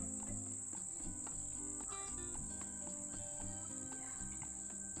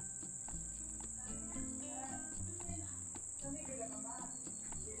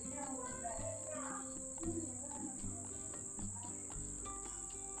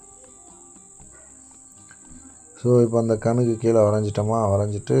 ஸோ இப்போ அந்த கண்ணுக்கு கீழே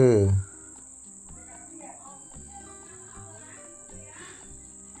வரைஞ்சிட்டு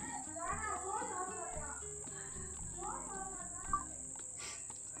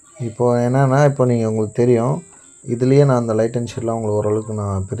இப்போது என்னென்னா, இப்போ உங்களுக்கு தெரியும் இதுலேயே நான் அந்த லைட் அண்ட் ஷேட்லாம் உங்களுக்கு ஓரளவுக்கு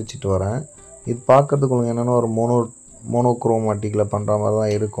நான் பிரிச்சுட்டு வரேன். இது பார்க்குறதுக்கு உங்களுக்கு என்னென்னா ஒரு மோனோக்ரோமேட்டிக்கில் பண்ணுற மாதிரி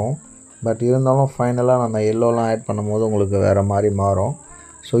தான் இருக்கும். பட் இருந்தாலும் ஃபைனலாக நான் அந்த எல்லோலாம் ஆட் பண்ணும்போது உங்களுக்கு வேறு மாதிரி மாறும்.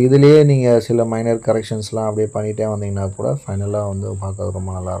 ஸோ இதுலேயே நீங்கள் சில மைனர் கரெக்ஷன்ஸ்லாம் அப்படியே பண்ணிகிட்டே வந்தீங்கன்னா கூட ஃபைனலாக வந்து பார்க்கறது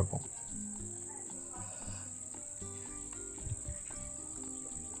ரொம்ப நல்லாயிருக்கும்.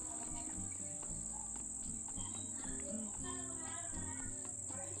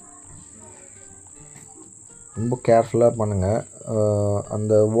 ரொம்ப கேர்ஃபுல்லாக பண்ணுங்கள்.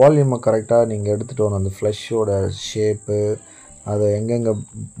 அந்த வால்யூமை கரெக்டாக நீங்கள் எடுத்துகிட்டு வரணும். அந்த ஃப்ளஷோட ஷேப்பு, அது எங்கெங்கே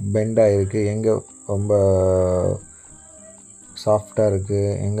பெண்ட் ஆகிருக்கு, எங்கே ரொம்ப சாஃப்டாக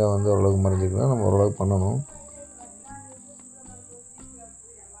இருக்குது, எங்கே வந்து ஓரளவுக்கு மறைஞ்சிருக்குன்னா நம்ம ஓரளவுக்கு பண்ணணும்.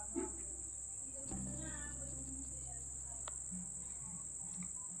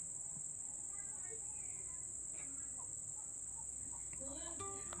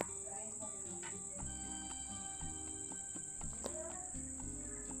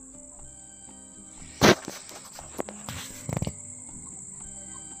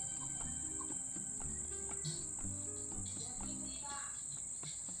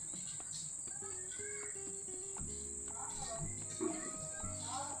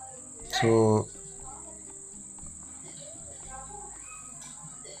 ஸோ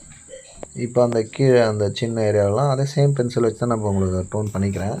இப்போ அந்த கீழே அந்த சின்ன ஏரியாவெலாம் அதே சேம் பென்சில் வச்சு தான் நான் இப்போ உங்களுக்கு டோன்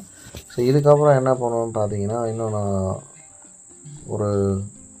பண்ணிக்கிறேன். ஸோ இதுக்கப்புறம் என்ன பண்ணுவோன்னு பார்த்தீங்கன்னா, இன்னும் நான் ஒரு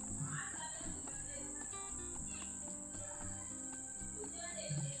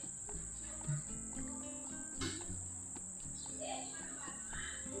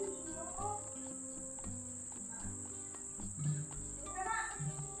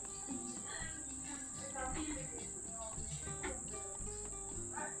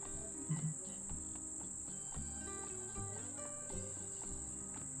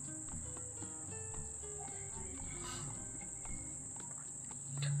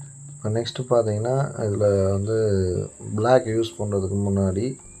இப்போ நெக்ஸ்ட்டு பார்த்தீங்கன்னா, இதில் வந்து பிளாக் யூஸ் பண்ணுறதுக்கு முன்னாடி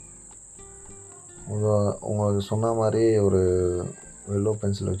உங்களுக்கு சொன்ன மாதிரி ஒரு எல்லோ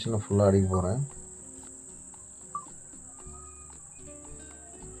பென்சில் வச்சு நான் ஃபுல்லாக அடிக்க போகிறேன்.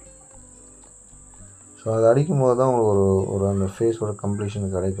 ஸோ அது அடிக்கும்போது தான் உங்களுக்கு ஒரு அந்த ஃபேஸோட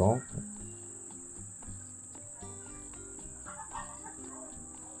கம்ப்ளீஷன் கிடைக்கும்.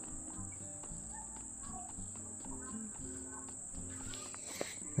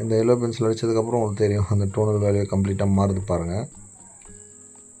 இந்த எல்லோ பென்சில் அடித்ததுக்கப்புறம் உங்களுக்கு தெரியும் அந்த டோனல் வேல்யூ கம்ப்ளீட்டாக மாறுது பாருங்கள்.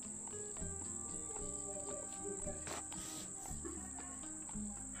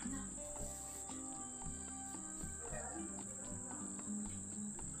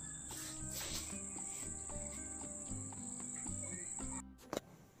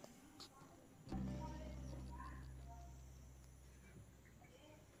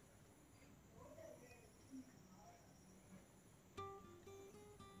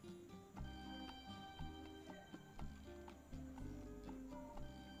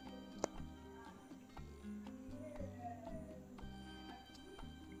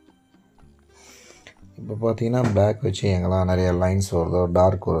 இப்போ பார்த்தீங்கன்னா பிளாக் வச்சு எங்கெல்லாம் நிறைய லைன்ஸ் வருதோ,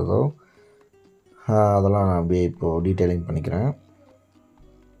 டார்க் வருதோ, அதெல்லாம் நான் அப்படியே இப்போது டீட்டெயிலிங் பண்ணிக்கிறேன்.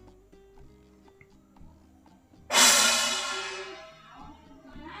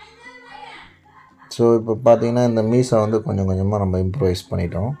 ஸோ இப்போ பார்த்தீங்கன்னா இந்த மீஸை வந்து கொஞ்சம் கொஞ்சமாக நம்ம இம்ப்ரூவைஸ்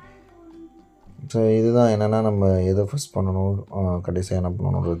பண்ணிட்டோம். ஸோ இதுதான் என்னென்னா நம்ம எதை ஃபஸ்ட் பண்ணணும், கடைசியாக என்ன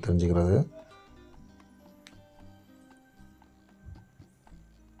பண்ணணுன்றது தெரிஞ்சுக்கிறது.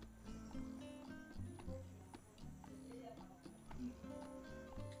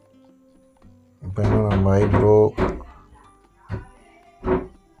 இப்போ என்ன நம்ம ஐப்ரோ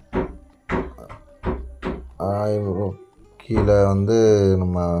கீழே வந்து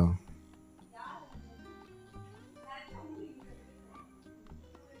நம்ம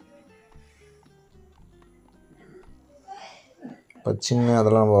இப்போ சின்ன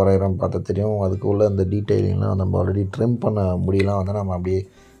அதெல்லாம் நம்ம வரைகிறோம் பார்த்தா தெரியும். அதுக்கு உள்ள அந்த டீட்டெயிலிங்லாம் நம்ம ஆல்ரெடி ட்ரிம் பண்ண முடியலாம் வந்து நம்ம அப்படியே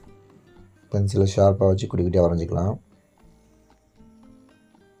பென்சிலை ஷார்ப்பாக வச்சு குட்டி குட்டியாக வரைஞ்சிக்கலாம்.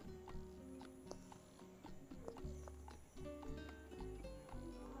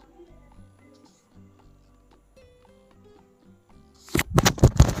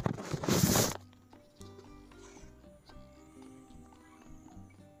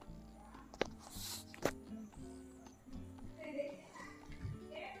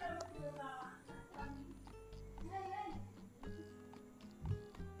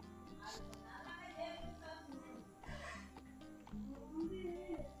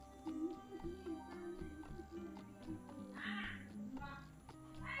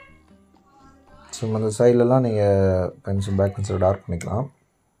 ஸோ அந்த சைட்லலாம் நீங்கள் பென்சில் பேக் பென்சில் டார்க் பண்ணிக்கலாம்.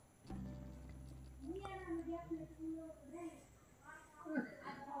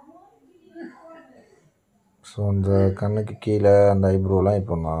 ஸோ அந்த கண்ணுக்கு கீழே அந்த ஐப்ரோலாம்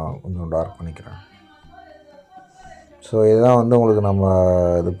இப்போ நான் கொஞ்சம் டார்க் பண்ணிக்கிறேன். ஸோ இதுதான் வந்து உங்களுக்கு நம்ம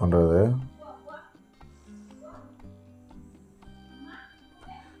இது பண்ணுறது.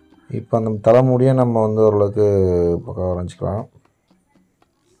 இப்போ அந்த தலைமுடியை நம்ம வந்து ஓரளவுக்கு பக்கம் வரைஞ்சிக்கலாம்.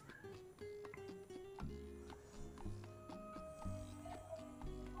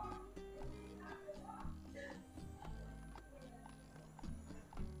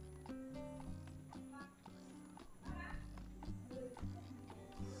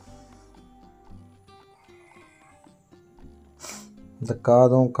 இந்த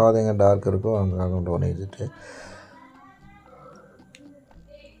காது எங்கே டார்க் இருக்கோ அந்த காதும் டோன் எழுதிட்டு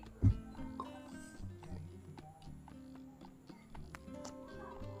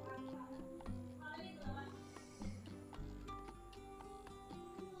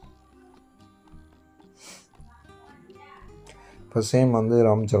இப்போ சேம் வந்து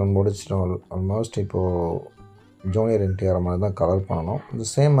ராம்சரண் முடிச்சிட்டோம். ஆல்மோஸ்ட் இப்போது ஜூனியர் என்டிஆர் மாதிரி தான் கலர் பண்ணணும். இந்த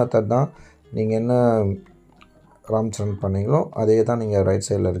சேம் மெத்தட் தான் நீங்கள் என்ன ராம்சரண் பண்ணீங்களோ அதே தான் நீங்கள் ரைட்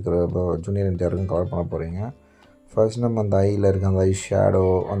சைடில் இருக்கிற ஜூனியர் என்டிஆருக்கும் கவர் பண்ண போகிறீங்க. ஃபர்ஸ்ட் நம்ம அந்த ஐயில் இருக்க அந்த ஐ ஷேடோ,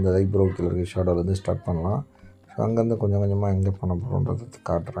 அந்த ஐப்ரோ கீழே இருக்க ஷேடோலேருந்து ஸ்டார்ட் பண்ணலாம். ஸோ அங்கேருந்து கொஞ்சம் கொஞ்சமாக எங்கே பண்ண போகிறோன்றது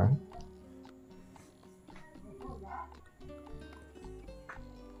காட்டுறேன்.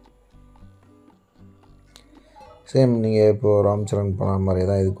 சேம் நீங்கள் இப்போது ராம்சரண் பண்ண மாதிரி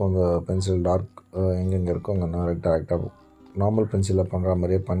தான் இதுக்கும் அந்த பென்சில் டார்க் எங்கெங்கே இருக்கோ அங்கே நான் டேரெக்டாக நார்மல் பென்சிலில் பண்ணுற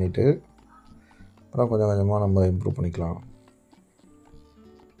மாதிரியே பண்ணிவிட்டு அப்புறம் கொஞ்சம் கொஞ்சமாக நம்ம இம்ப்ரூவ் பண்ணிக்கலாம்.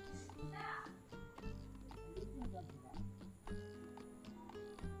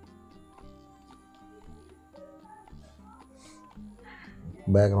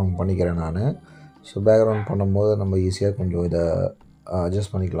 பேக்ரவுண்ட் பண்ணிக்கிறேன் நான். ஸோ பேக்ரவுண்ட் பண்ணும்போது நம்ம ஈஸியாக கொஞ்சம் இதை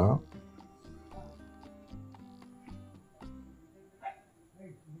அட்ஜஸ்ட் பண்ணிக்கலாம்.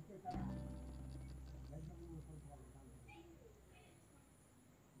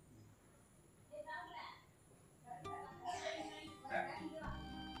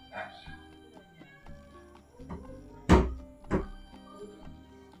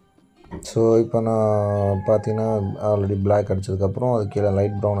 ஸோ இப்போ நான் பார்த்தீங்கன்னா ஆல்ரெடி பிளாக் அடித்ததுக்கப்புறம் அது கீழே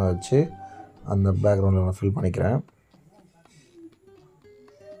லைட் ப்ரௌனை வச்சு அந்த பேக்ரவுண்டில் நான் ஃபில் பண்ணிக்கிறேன்.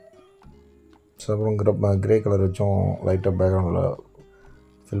 ஸோ அப்புறம் க்ரே கலர் வச்சும் லைட்டாக பேக்ரவுண்டில்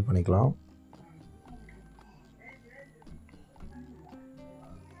ஃபில் பண்ணிக்கலாம்.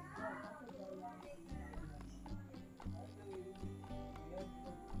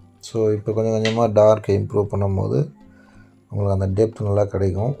 ஸோ இப்போ கொஞ்சம் கொஞ்சமாக டார்க் இம்ப்ரூவ் பண்ணும்போது உங்களுக்கு அந்த டெப்த் நல்லா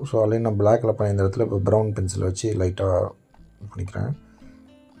கிடைக்கும். ஸோ ஆல்ரெடி நான் பிளாக்கில் பண்ண இந்த இடத்துல இப்போ ப்ரௌன் பென்சில் வச்சு லைட்டாக பண்ணிக்கிறேன்.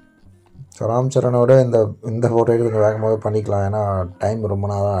 ஸோ ராம்சரணோட இந்த ஃபோட்டோ கொஞ்சம் வேகமாகவே பண்ணிக்கலாம், ஏன்னா டைம்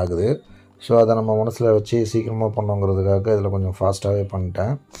ரொம்ப நாளாக ஆகுது. ஸோ அதை நம்ம மனசில் வச்சு சீக்கிரமாக பண்ணுங்கிறதுக்காக இதில் கொஞ்சம் ஃபாஸ்ட்டாகவே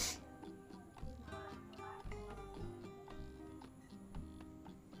பண்ணிட்டேன்.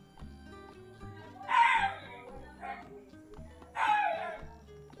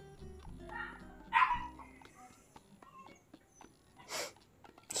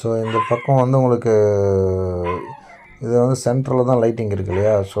 ஸோ இந்த பக்கம் வந்து உங்களுக்கு இது வந்து சென்டரில் தான் லைட்டிங் இருக்குது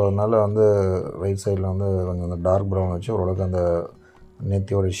இல்லையா? ஸோ அதனால் வந்து ரைட் சைடில் வந்து கொஞ்சம் அந்த டார்க் ப்ரௌன் வச்சு ஓரளவுக்கு அந்த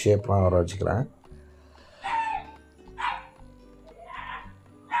நெத்தியோட ஷேப்லாம் வர வச்சுக்கிறேன்.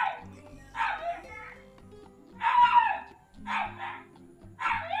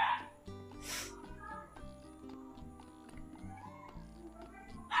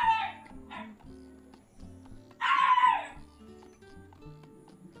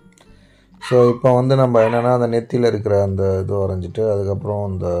 ஸோ இப்போ வந்து நம்ம என்னென்னா அந்த நெத்தியில் இருக்கிற அந்த இது வரைஞ்சிட்டு அதுக்கப்புறம்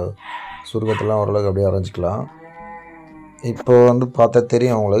அந்த சுருக்கத்தெல்லாம் ஓரளவுக்கு அப்படியே வரைஞ்சிக்கலாம். இப்போ வந்து பார்த்தா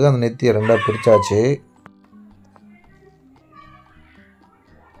தெரியும் உங்களுக்கு அந்த நெத்தியை ரெண்டாக பிரித்தாச்சு.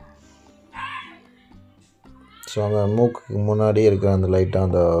 ஸோ அந்த மூக்குக்கு முன்னாடி இருக்கிற அந்த லைட்டாக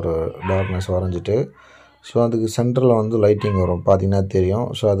அந்த ஒரு டார்க்னஸ் வரைஞ்சிட்டு ஸோ அதுக்கு சென்டரில் வந்து லைட்டிங் வரும் பார்த்தீங்கன்னா தெரியும்.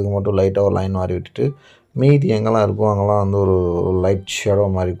 ஸோ அதுக்கு மட்டும் லைட்டாக ஒரு லைன் மாறி விட்டுட்டு மீதி எங்கெல்லாம் இருக்கோ அங்கெல்லாம் வந்து ஒரு லைட் ஷேடோ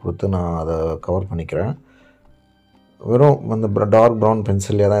மாதிரி கொடுத்து நான் அதை கவர் பண்ணிக்கிறேன். வெறும் அந்த டார்க் ப்ரௌன்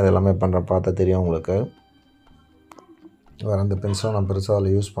பென்சில்லே தான் இது எல்லாமே பண்ணுறேன், பார்த்தா தெரியும் உங்களுக்கு. வேறு அந்த பென்சிலும் நான் பெருசாக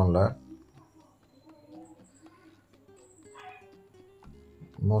அதில் யூஸ் பண்ணல.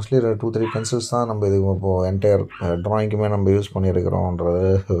 மோஸ்ட்லி 2-3 பென்சில்ஸ் தான் நம்ம இது இப்போது என்டையர் ட்ராயிங்குமே நம்ம யூஸ் பண்ணியிருக்கிறோன்றது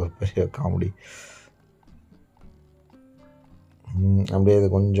பெரிய காமெடி. அப்படியே இது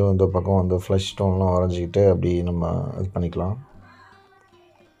கொஞ்சம் இந்த பக்கம் அந்த ஃப்ளஷ் ஸ்டோன்லாம் வரைஞ்சிக்கிட்டு அப்படி நம்ம இது பண்ணிக்கலாம்.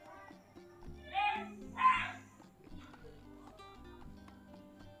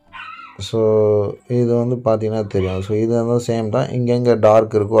 ஸோ இது வந்து பார்த்தீங்கன்னா தெரியும். ஸோ இது வந்து சேம் தான். எங்கெங்கே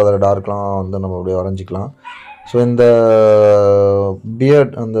டார்க் இருக்கோ அதில் டார்க்லாம் வந்து நம்ம அப்படியே வரைஞ்சிக்கலாம். ஸோ இந்த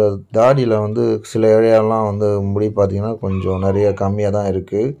பியர்ட் அந்த தாடியில் வந்து சில ஏரியாலாம் வந்து முடி பார்த்திங்கன்னா கொஞ்சம் நிறைய கம்மியாக தான்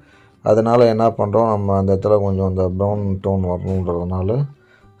இருக்குது. அதனால் என்ன பண்ணுறோம், நம்ம அந்த இடத்துல கொஞ்சம் அந்த ப்ரௌன் டோன் வரணுன்றதுனால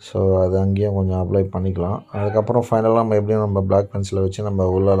ஸோ அது அங்கேயும் கொஞ்சம் அப்ளை பண்ணிக்கலாம். அதுக்கப்புறம் ஃபைனலாக நம்ம எப்படியும் நம்ம பிளாக் பென்சிலை வச்சு நம்ம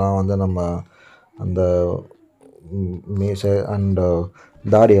உள்ளலாம் வந்து நம்ம அந்த மீசை அண்டு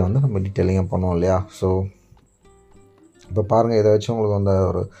தாடியை வந்து நம்ம டீட்டெயிலிங்காக பண்ணுவோம் இல்லையா. ஸோ இப்போ பாருங்கள், இதை வச்சு உங்களுக்கு அந்த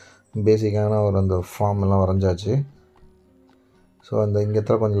ஒரு பேசிக்கான ஒரு அந்த ஃபார்ம் எல்லாம் வரைஞ்சாச்சு. ஸோ அந்த இங்கே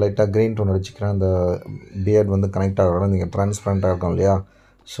இடத்துல கொஞ்சம் லைட்டாக க்ரீன் டோன் அடிச்சுக்கிறேன். அந்த பியர்ட் வந்து கனெக்ட் ஆகிற நீங்கள் ட்ரான்ஸ்பரண்ட்டாக இருக்கும் இல்லையா.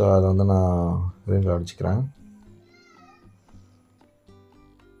 ஸோ அதை வந்து நான் க்ரீனில் அடிச்சுக்கிறேன்.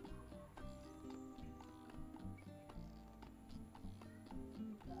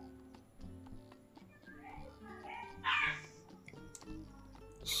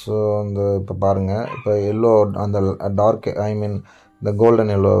 ஸோ அந்த இப்போ பாருங்கள், இப்போ எல்லோ அந்த டார்க் மீன் இந்த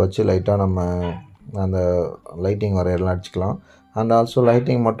கோல்டன் எல்லோ வச்சு லைட்டாக நம்ம அந்த லைட்டிங் வரையெல்லாம் அடிச்சுக்கலாம். அண்ட் ஆல்சோ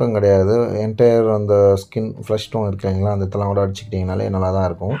லைட்டிங் மட்டும் கிடையாது, என்டையர் அந்த ஸ்கின் ஃப்ளஷ் டோன் இருக்குங்களா, அந்த இடத்துல கூட அடிச்சுக்கிட்டிங்கனாலே நல்லா தான்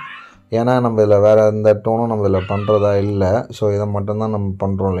இருக்கும். ஏன்னா நம்ம இதில் வேறு எந்த டோனும் நம்ம இதில் பண்ணுறதா இல்லை. ஸோ இதை மட்டும்தான் நம்ம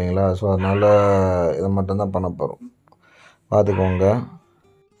பண்ணுறோம் இல்லைங்களா. ஸோ அதனால் இதை மட்டும்தான் பண்ண போகிறோம், பார்த்துக்கோங்க.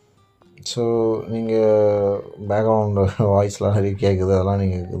 ஸோ நீங்கள் பேக்ரவுண்டு வாய்ஸ்லாம் நிறைய கேட்குது, அதெல்லாம்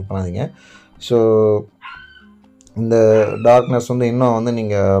நீங்கள் இது பண்ணாதீங்க. ஸோ இந்த டார்க்னஸ் வந்து இன்னும் வந்து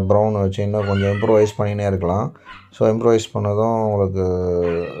நீங்கள் ப்ரௌன் வச்சு இன்னும் கொஞ்சம் இம்ப்ரூவைஸ் பண்ணினே இருக்கலாம். ஸோ இம்ப்ரூவைஸ் பண்ணதும் உங்களுக்கு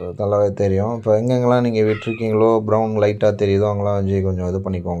நல்லாவே தெரியும். இப்போ எங்கெங்கெல்லாம் நீங்கள் விட்டுருக்கீங்களோ ப்ரௌன் லைட்டாக தெரியுதோ அங்கெல்லாம் வச்சு கொஞ்சம் இது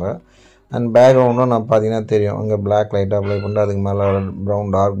பண்ணிக்கோங்க. அண்ட் பேக்ரவுண்டும் நான் பார்த்தீங்கன்னா தெரியும், இங்கே பிளாக் லைட்டாக அப்ளை பண்ணிட்டு அதுக்கு மேலே ப்ரௌன்,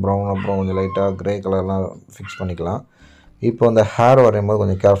 டார்க் ப்ரௌன், அப்புறம் கொஞ்சம் லைட்டாக க்ரே கலர்லாம் ஃபிக்ஸ் பண்ணிக்கலாம். இப்போ அந்த ஹேர் வரையும்போது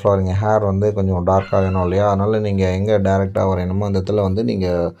கொஞ்சம் கேர்ஃபுல்லாக இருங்க. ஹேர் வந்து கொஞ்சம் டார்க்காக வேணும் இல்லையா, அதனால் நீங்கள் எங்கே டேரெக்டாக வரையணுமோ அந்த இடத்துல வந்து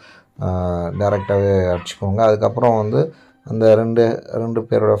நீங்கள் டேரெக்டாகவே அடிச்சுக்கோங்க. அதுக்கப்புறம் வந்து அந்த ரெண்டு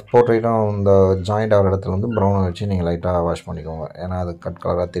பேரோட போர்ட்ரேட்டும் இந்த ஜாயிண்ட் ஆகிற இடத்துல வந்து ப்ரௌனை வச்சு நீங்கள் லைட்டாக வாஷ் பண்ணிக்கோங்க. ஏன்னா அது கட்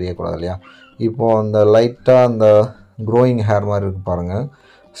கலராக தெரியக்கூடாது இல்லையா. இப்போது அந்த லைட்டாக அந்த க்ரோயிங் ஹேர் மாதிரி இருக்குது பாருங்கள்.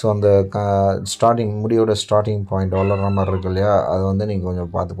 ஸோ அந்த ஸ்டார்டிங் முடியோட ஸ்டார்டிங் பாயிண்ட் வளர்கிற மாதிரி இருக்குது இல்லையா, அதை வந்து நீங்கள்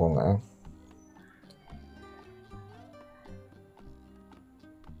கொஞ்சம் பார்த்துக்கோங்க.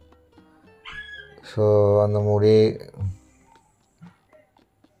 ஸோ அந்த முடி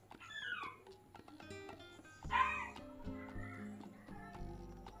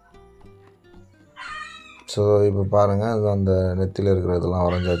ஸோ இப்போ பாருங்கள், அது அந்த நெத்தியில் இருக்கிறதெல்லாம்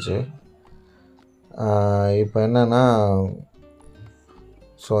வரைஞ்சாச்சு. இப்போ என்னென்னா,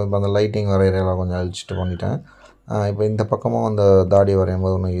 ஸோ இப்போ அந்த லைட்டிங் வரைகிறதெல்லாம் கொஞ்சம் அழிச்சிட்டு பண்ணிட்டேன். இப்போ இந்த பக்கமும் அந்த தாடி வரையும்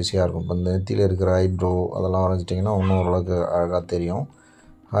போது இன்னும் ஈஸியாக இருக்கும். இப்போ இந்த நெத்தியில் இருக்கிற ஐப்ரோ அதெல்லாம் வரைஞ்சிட்டிங்கன்னா இன்னும் ஓரளவுக்கு அழகாக தெரியும்.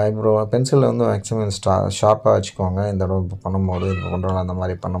 ஐப்ரோ பென்சிலில் வந்து மேக்ஸிமம் ஷார்ப்பாக வச்சுக்கோங்க. இந்த தடவை இப்போ பண்ணும்போது இப்போ பண்ணுறோம் அந்த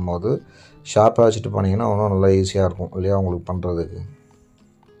மாதிரி பண்ணும்போது ஷார்ப்பாக வச்சுட்டு பண்ணிங்கன்னா இன்னும் நல்லா ஈஸியாக இருக்கும் இல்லையா உங்களுக்கு பண்ணுறதுக்கு.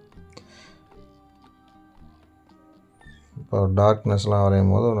 இப்போ டார்க்னஸ்லாம் வரையும்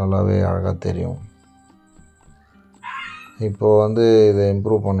போது நல்லாவே அழகாக தெரியும். இப்போது வந்து இதை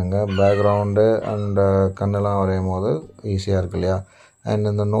இம்ப்ரூவ் பண்ணுங்கள். பேக்ரவுண்டு அண்டு கண்ணெலாம் வரையும் போது ஈஸியாக இருக்கு இல்லையா. அண்ட்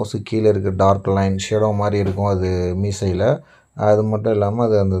இந்த நோஸு கீழே இருக்க டார்க் லைன் ஷேடோ மாதிரி இருக்கும் அது மீசையில். அது மட்டும் இல்லாமல்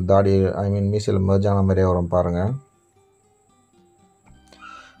அது அந்த தாடி மீசையில் மெர்ஜ் ஆன மாதிரியே வரும் பாருங்கள்.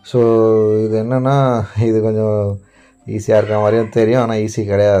 ஸோ இது என்னென்னா, இது கொஞ்சம் ஈஸியாக இருக்க மாதிரியும் தெரியும், ஆனால் ஈஸி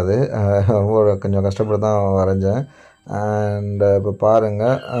கிடையாது. ரொம்ப கொஞ்சம் கஷ்டப்பட்டு தான் வரைஞ்சேன். அண்டு இப்போ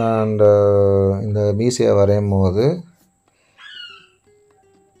பாருங்கள், அண்டு இந்த மீசையை வரையும் போது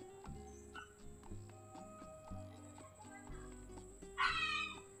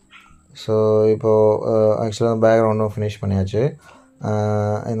ஸோ இப்போது ஆக்சுவலாக பேக்ரவுண்டும் ஃபினிஷ் பண்ணியாச்சு.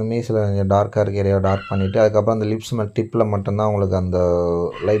 இந்த மீஸில் கொஞ்சம் டார்க்காக இருக்க ஏரியாவை டார்க் பண்ணிவிட்டு அதுக்கப்புறம் அந்த லிப்ஸ் டிப்பில் மட்டும்தான் உங்களுக்கு அந்த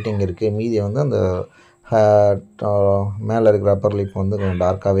லைட்டிங் இருக்குது. மீதி வந்து அந்த மேலே இருக்கிற அப்பர் லிப் வந்து கொஞ்சம்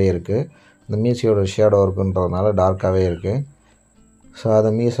டார்க்காகவே இருக்குது. இந்த மீசையோட ஷேடோ இருக்குன்றதுனால டார்க்காகவே இருக்குது. ஸோ அதை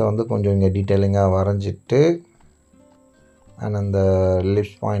மீசை வந்து கொஞ்சம் இங்கே டீட்டெயிலிங்காக வரைஞ்சிட்டு அண்ட் அந்த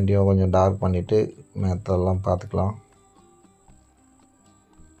லிப்ஸ் பாயிண்ட்டையும் கொஞ்சம் டார்க் பண்ணிவிட்டு மற்றெல்லாம் பார்த்துக்கலாம்.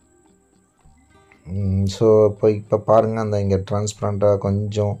 ஸோ இப்போ பாருங்கள், அந்த இங்கே ட்ரான்ஸ்பரண்ட்டாக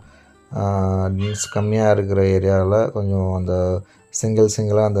கொஞ்சம் டின்ஸ் கம்மியாக இருக்கிற ஏரியாவில் கொஞ்சம் அந்த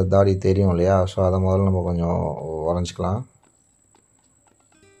சிங்கிளாக அந்த தாடி தெரியும் இல்லையா. ஸோ அதை முதல்ல நம்ம கொஞ்சம் வரைஞ்சிக்கலாம்.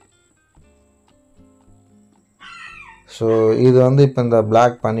 ஸோ இது வந்து இப்போ இந்த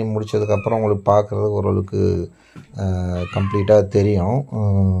பிளாக் பண்ணி முடித்ததுக்கப்புறம் உங்களுக்கு பார்க்குறதுக்கு ஓரளவுக்கு கம்ப்ளீட்டாக தெரியும்.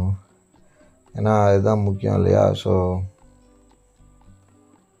 ஏன்னா அதுதான் முக்கியம் இல்லையா. ஸோ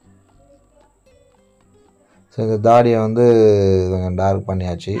இந்த தாடியை வந்து கொஞ்சம் டார்க்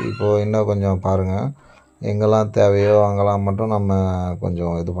பண்ணியாச்சு. இப்போது இன்னும் கொஞ்சம் பாருங்கள், எங்கெல்லாம் தேவையோ அங்கெல்லாம் மட்டும் நம்ம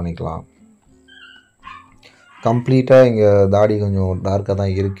கொஞ்சம் இது பண்ணிக்கலாம். கம்ப்ளீட்டாக இங்கே தாடி கொஞ்சம் டார்க்காக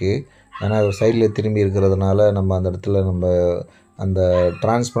தான் இருக்குது. ஏன்னா சைடில் திரும்பி இருக்கிறதுனால நம்ம அந்த இடத்துல நம்ம அந்த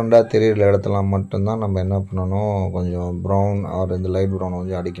டிரான்ஸ்பரண்ட்டாக தெரிகிற இடத்துலாம் மட்டும்தான் நம்ம என்ன பண்ணணும், கொஞ்சம் ப்ரௌன் ஆர் இந்த லைட் ப்ரௌன்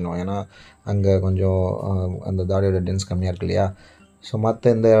கொஞ்சம் அடிக்கணும். ஏன்னா அங்கே கொஞ்சம் அந்த தாடியோட டென்ஸ் கம்மியாக இருக்கு இல்லையா. ஸோ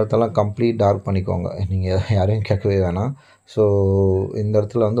மற்ற இந்த இடத்தெல்லாம் கம்ப்ளீட் டார்க் பண்ணிக்கோங்க. நீங்கள் யாரையும் கேட்கவே வேணாம். ஸோ இந்த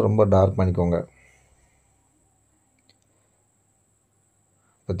இடத்துல வந்து ரொம்ப டார்க் பண்ணிக்கோங்க.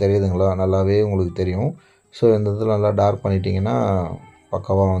 இப்போ தெரியுதுங்களா? நல்லாவே உங்களுக்கு தெரியும். ஸோ இந்த இடத்துல நல்லா டார்க் பண்ணிட்டீங்கன்னா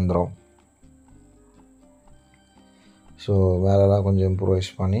பக்காவாக வந்துடும். ஸோ வேலைலாம் கொஞ்சம் இம்ப்ரூவைஸ்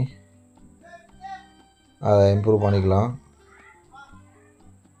பண்ணி அதை இம்ப்ரூவ் பண்ணிக்கலாம்.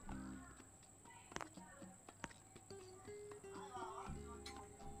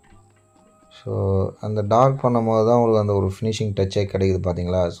 ஸோ அந்த டார்க் பண்ணும்போது தான் உங்களுக்கு அந்த ஒரு ஃபினிஷிங் டச்சே கிடைக்குது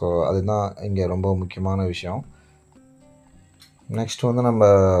பார்த்தீங்களா. ஸோ அதுதான் இங்கே ரொம்ப முக்கியமான விஷயம். நெக்ஸ்ட் வந்து நம்ம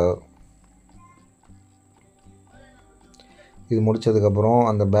இது முடித்ததுக்கப்புறம்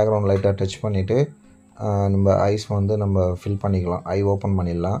அந்த பேக்ரவுண்ட் லைட்டாக டச் பண்ணிவிட்டு நம்ம ஐஸ் வந்து நம்ம ஃபில் பண்ணிக்கலாம். ஐ ஓப்பன்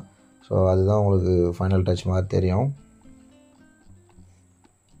பண்ணிடலாம். ஸோ அதுதான் உங்களுக்கு ஃபைனல் டச் மாதிரி தெரியும்.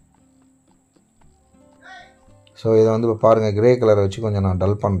 ஸோ இதை வந்து இப்போ பாருங்கள், க்ரே கலரை வச்சு கொஞ்சம் நான்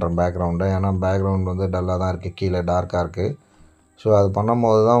டல் பண்ணுறேன் பேக்ரவுண்டை. ஏன்னா பேக்ரவுண்ட் வந்து டல்லாக தான் இருக்குது, கீழே டார்க்காக இருக்குது. ஸோ அது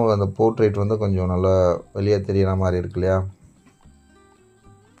பண்ணும்போது தான் உங்களுக்கு அந்த போர்ட்ரேட் வந்து கொஞ்சம் நல்லா வெளியே தெரிகிற மாதிரி இருக்கு இல்லையா.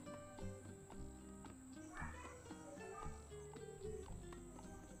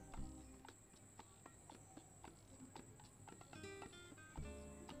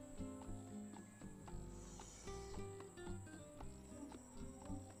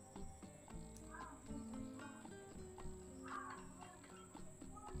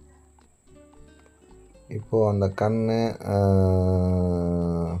 இப்போது அந்த கண்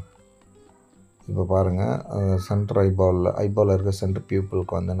இப்போ பாருங்கள், சென்டர் ஐபாலில் இருக்க சென்டர்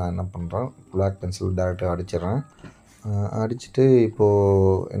பியூப்பிளுக்கு வந்து நான் என்ன பண்ணுறேன், பிளாக் பென்சில் டேரெக்டாக அடிச்சிடுறேன். அடிச்சுட்டு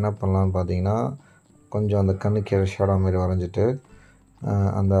இப்போது என்ன பண்ணலான்னு பார்த்தீங்கன்னா, கொஞ்சம் அந்த கண்ணுக்கு ஷேடோ மாரி வரைஞ்சிட்டு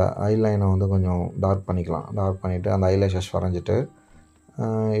அந்த ஐலைனை வந்து கொஞ்சம் டார்க் பண்ணிக்கலாம். டார்க் பண்ணிவிட்டு அந்த ஐலேஷஸ் வரைஞ்சிட்டு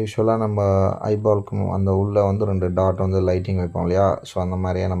யூஸ்வலாக நம்ம ஐபாலுக்கு அந்த உள்ளே வந்து 2 டாட் வந்து லைட்டிங் வைப்போம் இல்லையா. ஸோ அந்த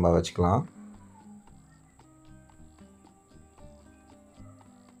மாதிரியே நம்ம வச்சுக்கலாம்.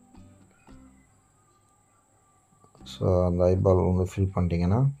 ஸோ அந்த ஐபால் வந்து ஃபில்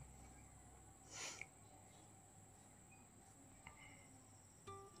பண்ணிட்டீங்கன்னா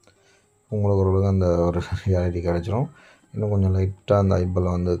உங்களுக்கு ஓரளவுக்கு அந்த ஒரு ரியாலிட்டி கிடச்சிரும். இன்னும் கொஞ்சம் லைட்டாக அந்த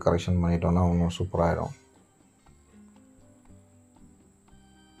ஐபாலை வந்து கரெக்ஷன் பண்ணிட்டோன்னா இன்னும் சூப்பராகிடும்.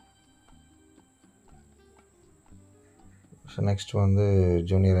 ஸோ நெக்ஸ்ட் வந்து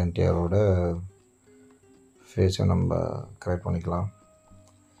ஜூனியர் என்டிஆரோட ஃபேஸை நம்ம கரெக்ட் பண்ணிக்கலாம்.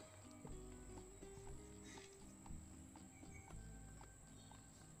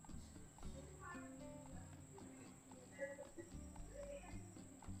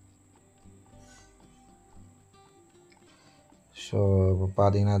 ஸோ இப்போ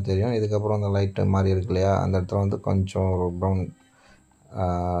பார்த்தீங்கன்னா தெரியும். இதுக்கப்புறம் அந்த லைட்டு மாதிரி இருக்கு இல்லையா, அந்த இடத்துல வந்து கொஞ்சம் ஒரு ப்ரௌன்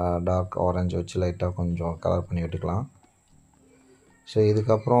டார்க் ஆரஞ்சு வச்சு லைட்டாக கொஞ்சம் கலர் பண்ணி விட்டுக்கலாம். ஸோ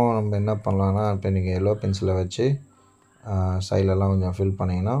இதுக்கப்புறம் நம்ம என்ன பண்ணலான்னா, இப்போ நீங்கள் எல்லோ பென்சிலை வச்சு சைட்லலாம் கொஞ்சம் ஃபில்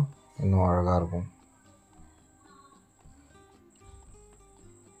பண்ணிங்கன்னா இன்னும் அழகாக இருக்கும்.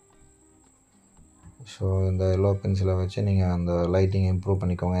 ஸோ இந்த எல்லோ பென்சிலை வச்சு நீங்கள் அந்த லைட்டிங் இம்ப்ரூவ்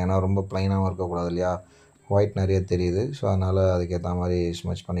பண்ணிக்கோங்க. ஏன்னா ரொம்ப ப்ளைனாகவும் இருக்கக்கூடாது இல்லையா, ஒயிட் நிறைய தெரியுது. ஸோ அதனால் அதுக்கேற்ற மாதிரி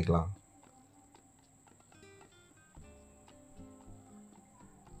ஸ்மச் பண்ணிக்கலாம்.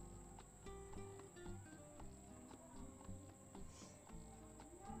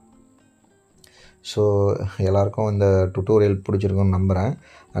 ஸோ எல்லாருக்கும் இந்த டுட்டோரியல் பிடிச்சிருக்குன்னு நம்புகிறேன்.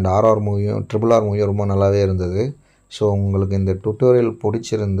 அண்ட் RR மூவியும் RRR மூவியும் ரொம்ப நல்லாவே இருந்தது. ஸோ உங்களுக்கு இந்த டுட்டோரியல்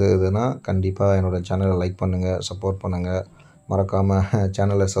பிடிச்சிருந்ததுன்னா கண்டிப்பாக என்னோடய சேனலை லைக் பண்ணுங்கள், சப்போர்ட் பண்ணுங்கள். மறக்காமல்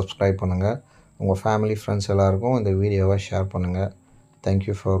சேனலை சப்ஸ்கிரைப் பண்ணுங்கள். உங்கள் ஃபேமிலி ஃப்ரெண்ட்ஸ் எல்லாருக்கும் இந்த வீடியோவை ஷேர் பண்ணுங்கள்.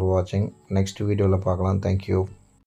 தேங்க்யூ ஃபார் வாட்சிங். நெக்ஸ்ட் வீடியோவில் பார்க்கலாம். தேங்க்யூ.